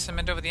 Why would they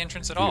cement over the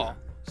entrance at all?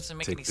 Doesn't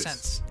make Take any this.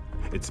 sense.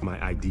 It's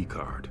my ID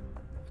card.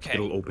 Okay.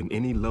 It'll open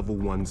any level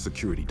 1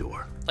 security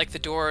door. Like the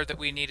door that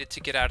we needed to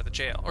get out of the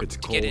jail, or It's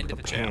to called get into a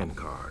the jail. PAN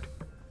card.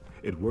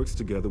 It works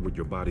together with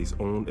your body's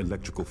own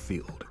electrical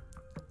field.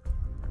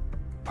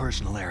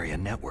 Personal area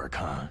network,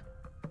 huh?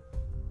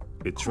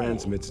 It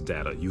transmits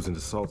data using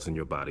the salts in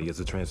your body as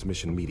a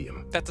transmission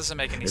medium. That doesn't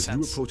make any As you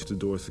sense. approach the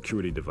door's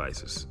security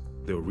devices,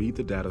 they'll read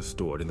the data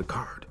stored in the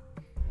card.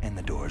 And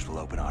the doors will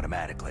open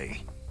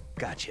automatically.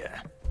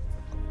 Gotcha.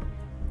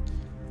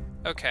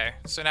 Okay,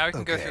 so now we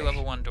can go through Okay.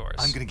 level 1 doors.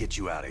 I'm gonna get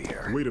you out of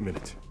here. Wait a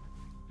minute.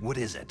 What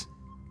is it?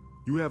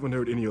 You haven't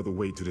heard any other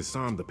way to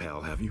disarm the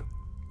PAL, have you?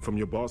 From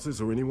your bosses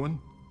or anyone?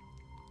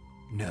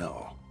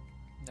 No.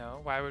 No,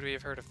 why would we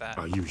have heard of that?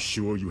 Are you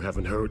sure you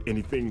haven't heard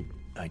anything?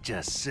 I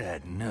just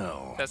said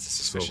no. That's a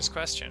suspicious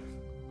question.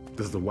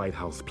 Does the White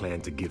House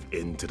plan to give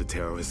in to the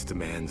terrorists'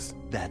 demands?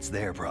 That's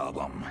their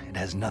problem. It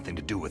has nothing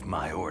to do with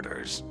my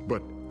orders. But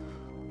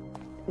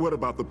what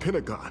about the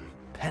Pentagon?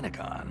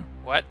 Pentagon?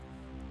 What?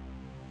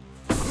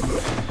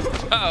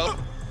 Uh-oh.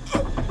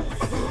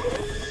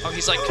 Oh,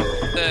 he's like,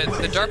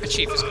 the DARPA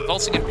chief is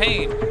convulsing in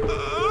pain.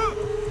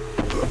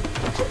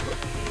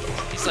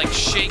 He's like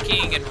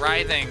shaking and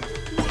writhing.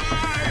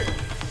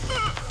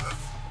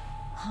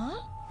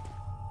 Huh?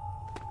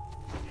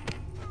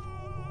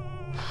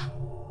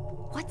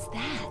 What's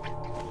that?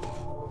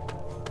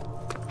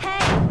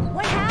 Hey,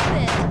 what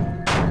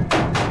happened?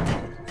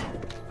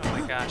 Oh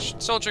my gosh.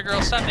 Soldier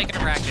girl, stop making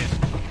a racket.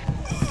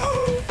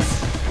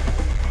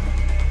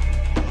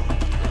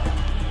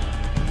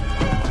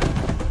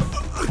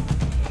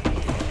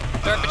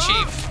 DARPA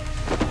chief.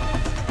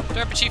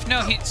 DARPA chief,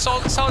 no,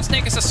 Solid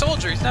Snake is a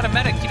soldier. He's not a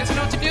medic. He doesn't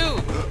know what to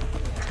do.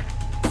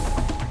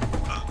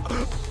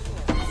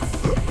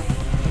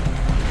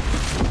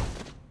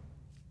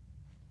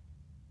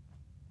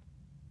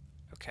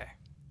 Okay.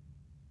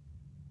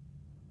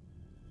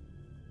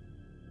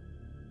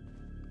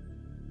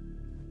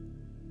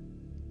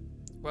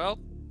 Well,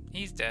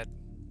 he's dead.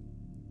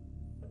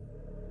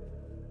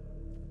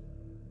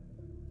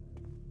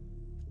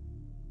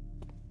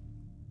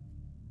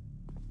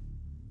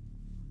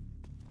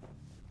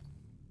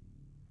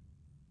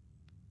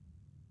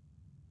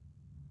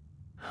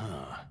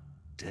 Huh.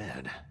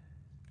 Dead.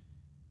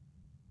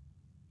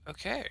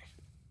 Okay.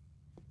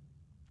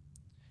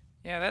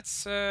 Yeah,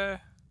 that's a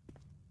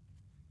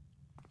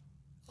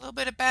little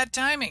bit of bad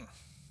timing.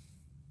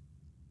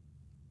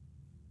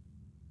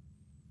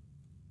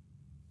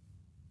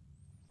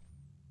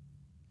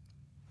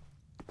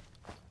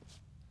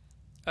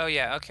 Oh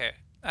yeah, okay.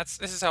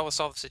 This is how we'll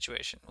solve the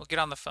situation. We'll get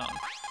on the phone.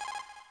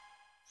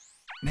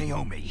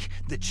 Naomi,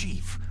 the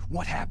chief,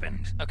 what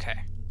happened? Okay.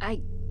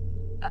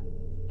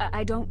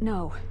 I don't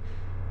know.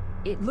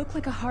 It looked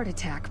like a heart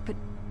attack, but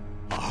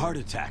A heart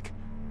attack?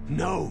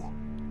 No!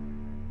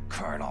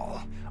 Colonel,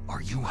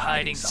 are you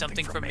Hiding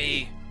something from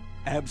me.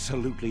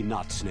 Absolutely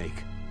not,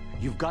 Snake.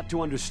 You've got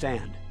to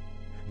understand.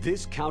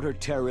 This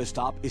counter-terrorist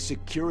op is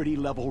security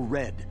level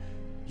red.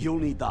 You'll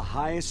need the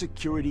highest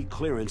security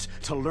clearance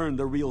to learn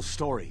the real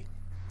story.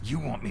 You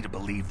want me to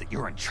believe that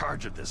you're in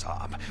charge of this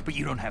op, but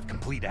you don't have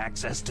complete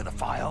access to the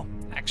file?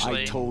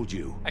 Actually, I told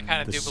you. I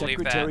kind of the do believe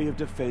that. Secretary of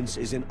Defense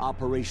is in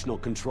operational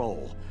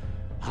control.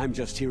 I'm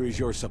just here as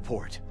your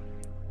support.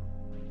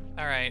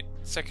 All right,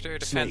 Secretary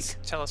of Defense,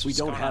 Snake, tell us we what's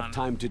don't going have on.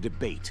 time to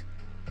debate.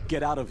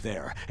 Get out of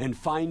there and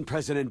find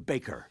President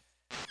Baker.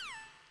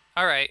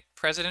 All right,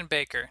 President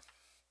Baker.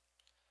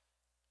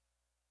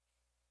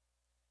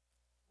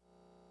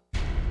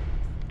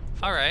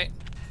 All right.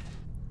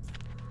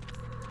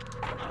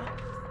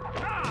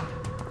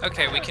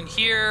 Okay, we can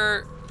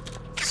hear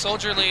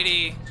Soldier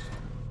Lady.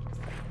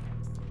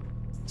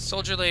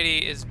 Soldier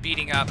Lady is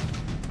beating up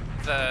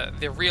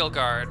the real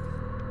guard.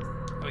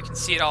 We can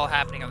see it all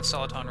happening on the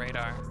Solitone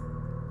radar.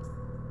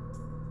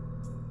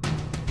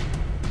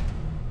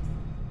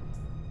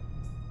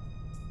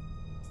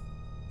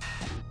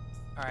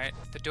 Alright,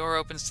 the door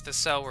opens to the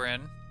cell we're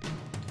in.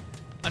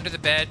 Under the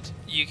bed,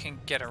 you can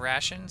get a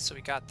ration, so we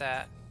got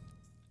that.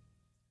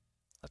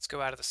 Let's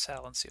go out of the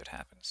cell and see what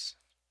happens.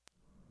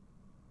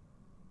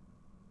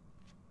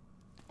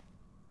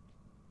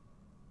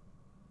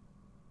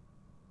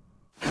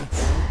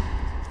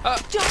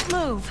 Don't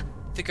move!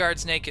 The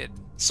guard's naked.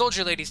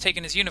 Soldier Lady's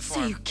taking his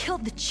uniform. So you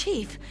killed the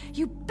chief,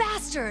 you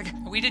bastard!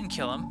 We didn't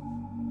kill him.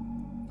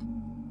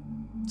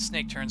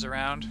 Snake turns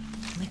around.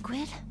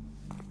 Liquid?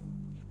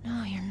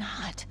 No, you're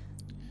not.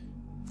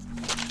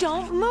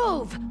 Don't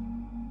move!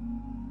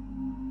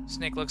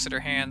 Snake looks at her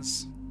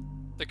hands.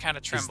 They're kind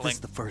of trembling. Is this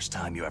the first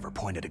time you ever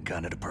pointed a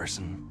gun at a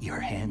person? Your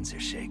hands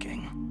are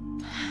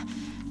shaking.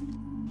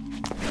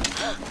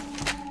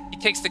 He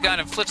takes the gun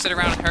and flips it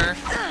around her.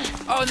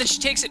 Oh, and then she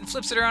takes it and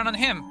flips it around on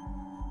him.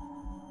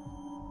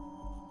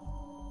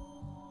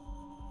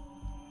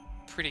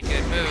 Pretty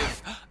good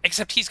move.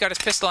 Except he's got his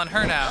pistol on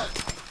her now.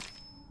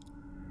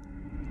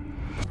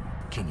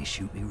 Can you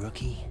shoot me,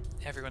 rookie?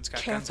 Everyone's got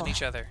guns Careful. on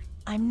each other.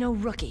 I'm no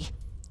rookie.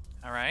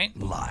 All right.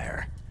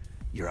 Liar.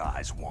 Your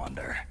eyes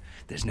wander.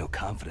 There's no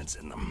confidence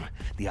in them.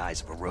 The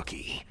eyes of a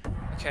rookie.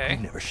 Okay.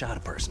 You've never shot a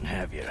person,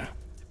 have you?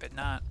 But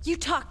not. You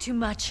talk too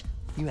much.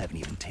 You haven't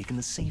even taken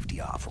the safety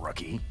off,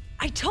 rookie.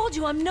 I told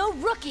you I'm no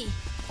rookie!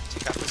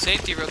 Take off the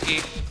safety,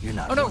 rookie. You're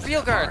not Oh no, one of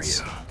real them, are guards.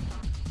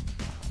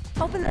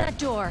 you? Open that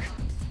door.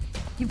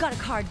 You've got a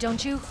card,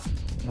 don't you?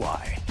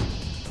 Why?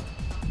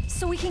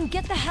 So we can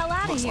get the hell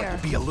out of Looks here.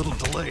 like we'll be a little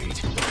delayed.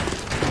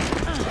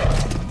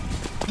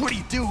 What are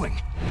you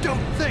doing?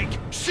 Don't think!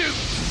 Shoot!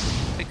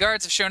 The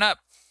guards have shown up.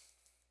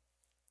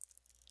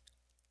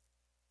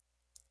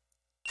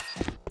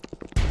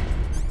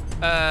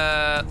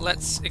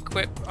 Let's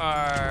equip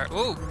our...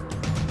 Ooh!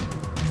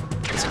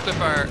 Let's equip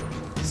our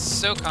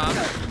SOCOM.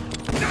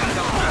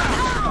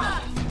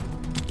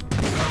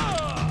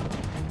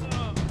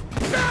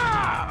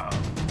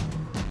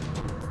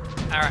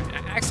 Alright, I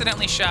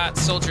accidentally shot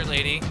Soldier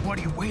Lady. What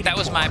are you waiting That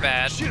was for? my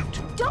bad.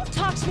 Shoot! Don't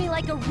talk to me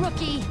like a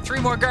rookie!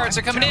 3 more guards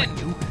are coming in.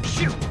 You,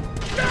 shoot!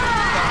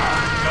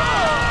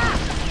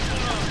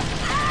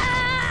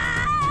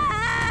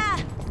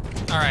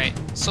 Alright,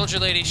 Soldier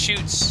Lady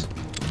shoots.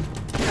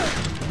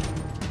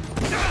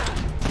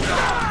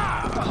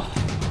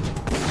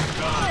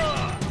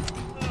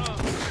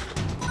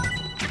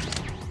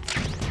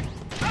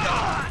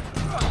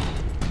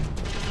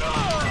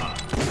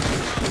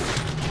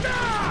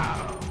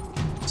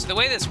 So the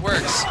way this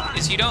works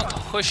is you don't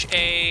push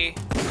A...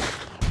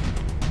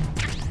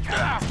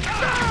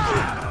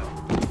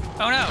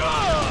 Oh no!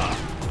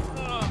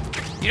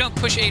 You don't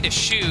push A to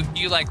shoot,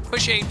 you like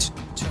push A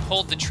to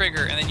hold the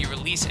trigger and then you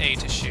release A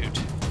to shoot.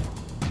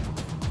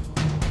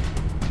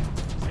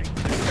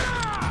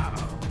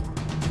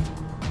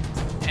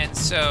 And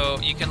so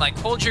you can like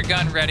hold your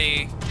gun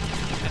ready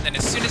and then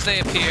as soon as they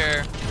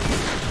appear,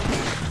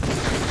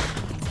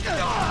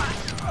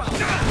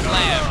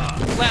 blam,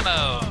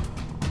 blammo.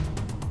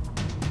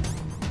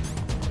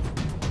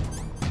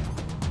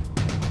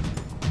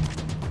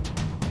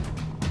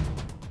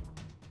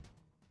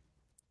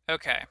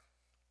 Okay.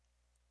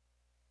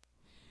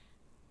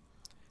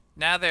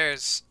 Now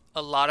there's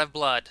a lot of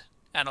blood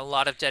and a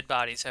lot of dead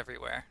bodies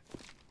everywhere.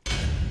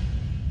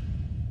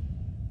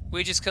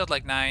 We just killed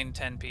like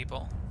 9-10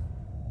 people.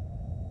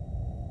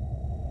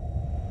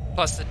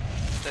 Plus the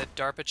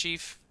DARPA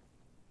chief.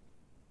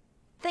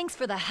 Thanks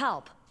for the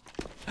help.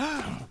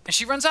 And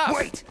she runs off.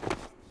 Wait!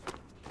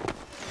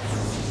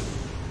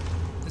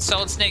 And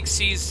Solid Snake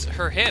sees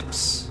her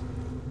hips.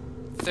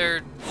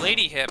 They're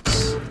lady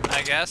hips,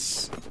 I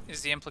guess,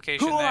 is the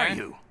implication Who there. are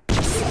you?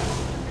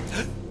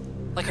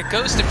 Like a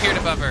ghost appeared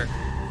above her.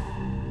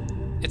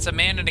 It's a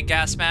man in a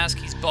gas mask.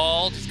 He's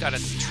bald. He's got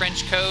a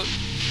trench coat.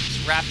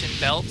 He's wrapped in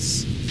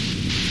belts.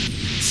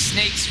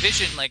 Snake's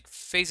vision like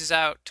phases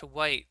out to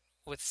white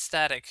with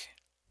static.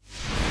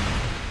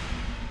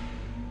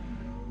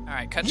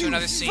 Alright, cut to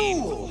another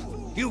scene.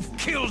 Fool! You've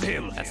killed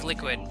him! That's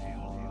Liquid.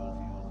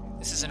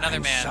 This is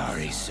another man.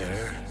 Sorry,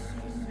 sir.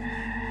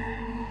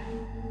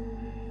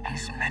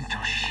 His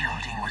mental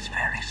shielding was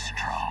very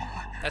strong.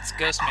 That's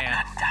Ghost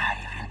Man.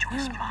 Dive into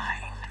his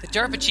mind. The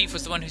DARPA chief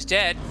was the one who's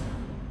dead.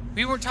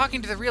 We weren't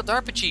talking to the real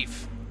DARPA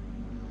chief.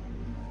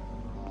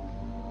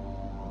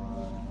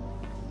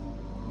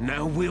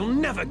 Now we'll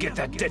never get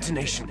that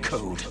detonation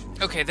code.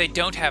 Okay, they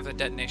don't have the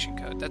detonation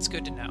code. That's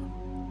good to know.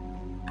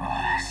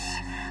 Boss,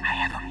 I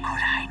have a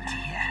good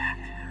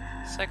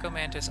idea. Psycho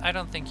Mantis, I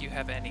don't think you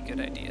have any good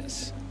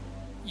ideas.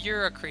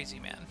 You're a crazy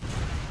man.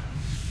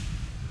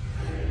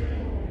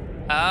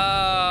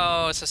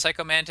 Oh, so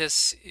Psycho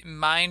Mantis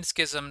mind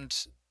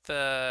schismed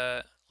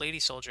the lady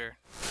soldier.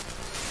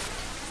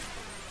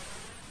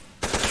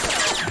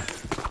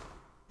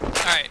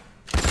 Alright.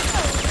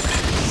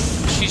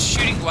 She's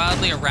shooting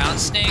wildly around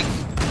Snake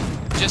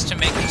just to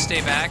make him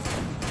stay back.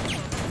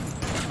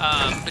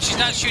 But she's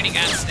not shooting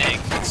at Snake,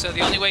 so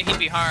the only way he'd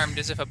be harmed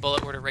is if a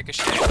bullet were to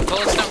ricochet.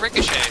 Bullets don't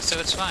ricochet, so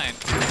it's fine.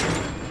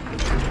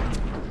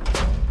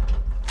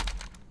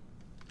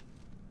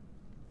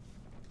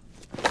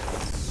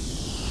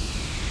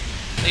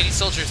 Lady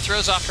Soldier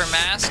throws off her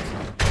mask,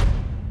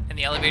 and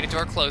the elevator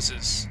door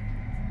closes.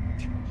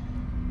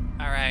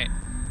 Alright.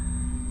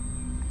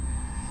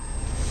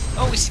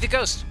 Oh, we see the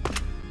ghost!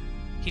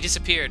 He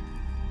disappeared.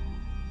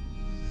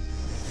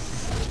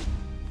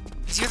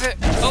 Is he there?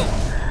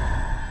 Oh!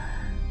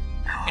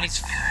 And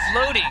he's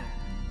floating!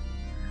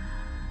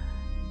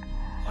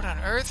 What on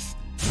earth?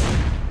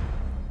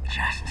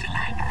 Just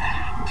like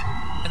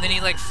that. And then he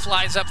like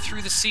flies up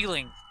through the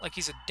ceiling, like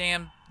he's a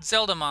damn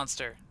Zelda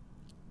monster.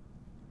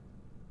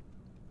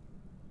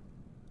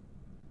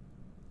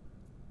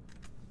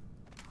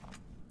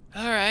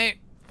 Alright,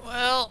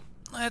 well,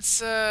 let's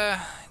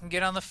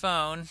get on the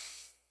phone.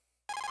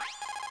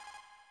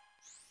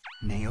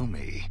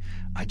 Naomi,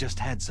 I just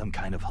had some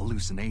kind of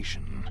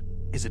hallucination.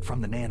 Is it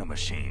from the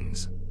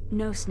nanomachines?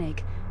 No,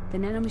 Snake. The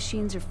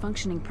nanomachines are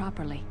functioning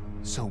properly.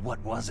 So what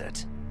was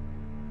it?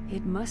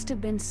 It must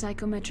have been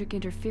psychometric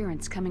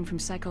interference coming from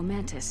Psycho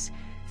Mantis,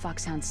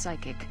 Foxhound's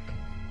psychic.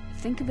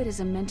 Think of it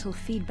as a mental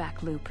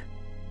feedback loop.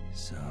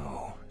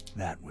 So,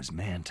 that was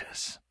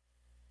Mantis.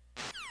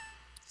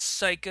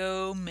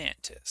 Psycho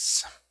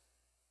Mantis.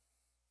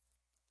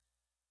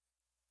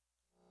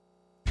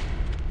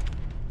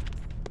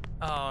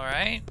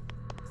 Alright.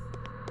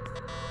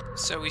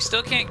 So we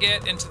still can't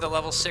get into the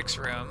level 6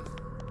 room.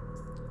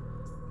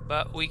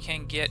 But we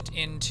can get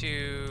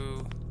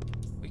into...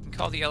 We can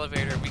call the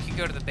elevator. We can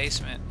go to the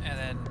basement and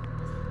then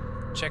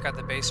check out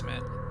the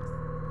basement.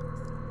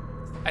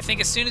 I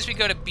think as soon as we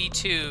go to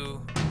B2,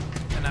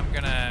 then I'm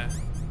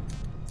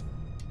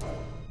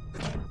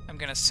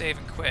gonna save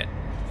and quit.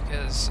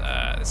 Because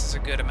this is a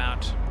good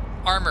amount.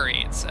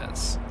 Armory, it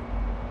says.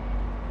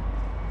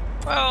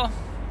 Well,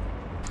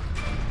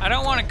 I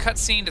don't want a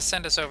cutscene to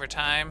send us over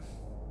time.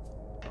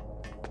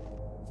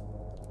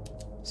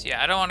 So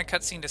yeah, I don't want a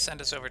cutscene to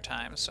send us over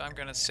time, so I'm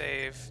gonna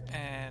save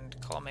and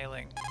call Mei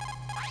Ling.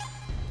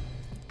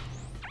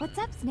 What's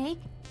up, Snake?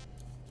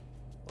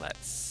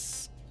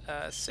 Let's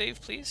save,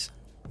 please.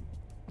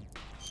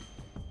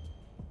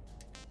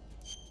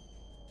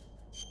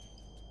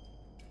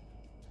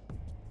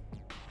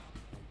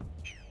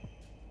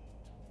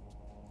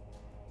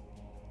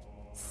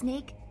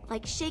 Snake,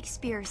 like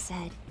Shakespeare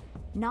said,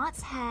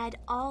 "Naught's had,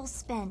 all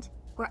spent,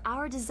 where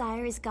our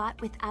desire is got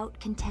without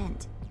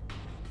content."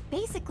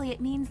 Basically, it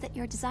means that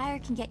your desire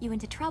can get you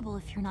into trouble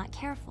if you're not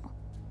careful.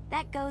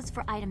 That goes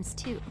for items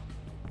too.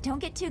 Don't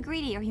get too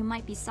greedy or you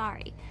might be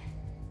sorry.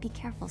 Be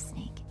careful,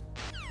 Snake.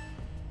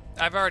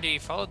 I've already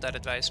followed that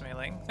advice, Mei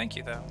Ling. Thank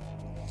you, though.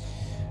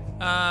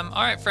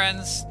 Alright,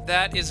 friends.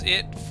 That is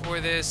it for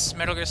this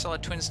Metal Gear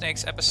Solid Twin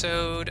Snakes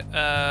episode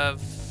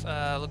of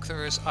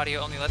Look-Through's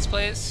audio-only Let's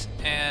Plays.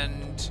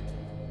 And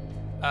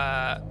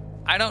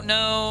I don't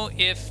know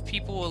if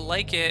people will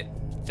like it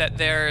that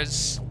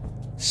there's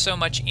so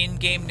much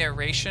in-game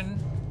narration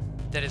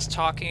that is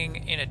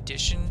talking in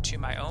addition to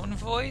my own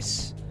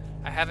voice.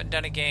 I haven't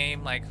done a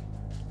game like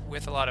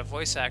with a lot of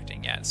voice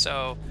acting yet,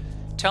 so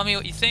tell me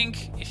what you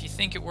think. If you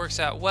think it works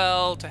out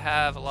well to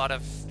have a lot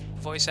of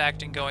voice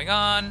acting going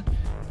on,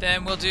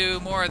 then we'll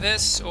do more of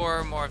this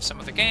or more of some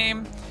other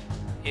game.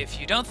 If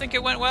you don't think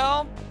it went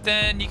well,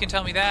 then you can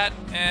tell me that,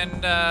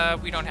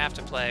 and we don't have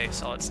to play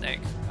Solid Snake.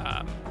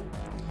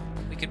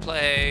 We could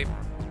play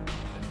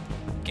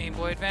Game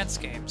Boy Advance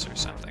games or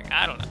something.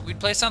 I don't know. We'd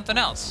play something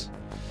else.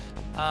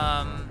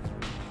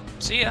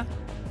 See ya.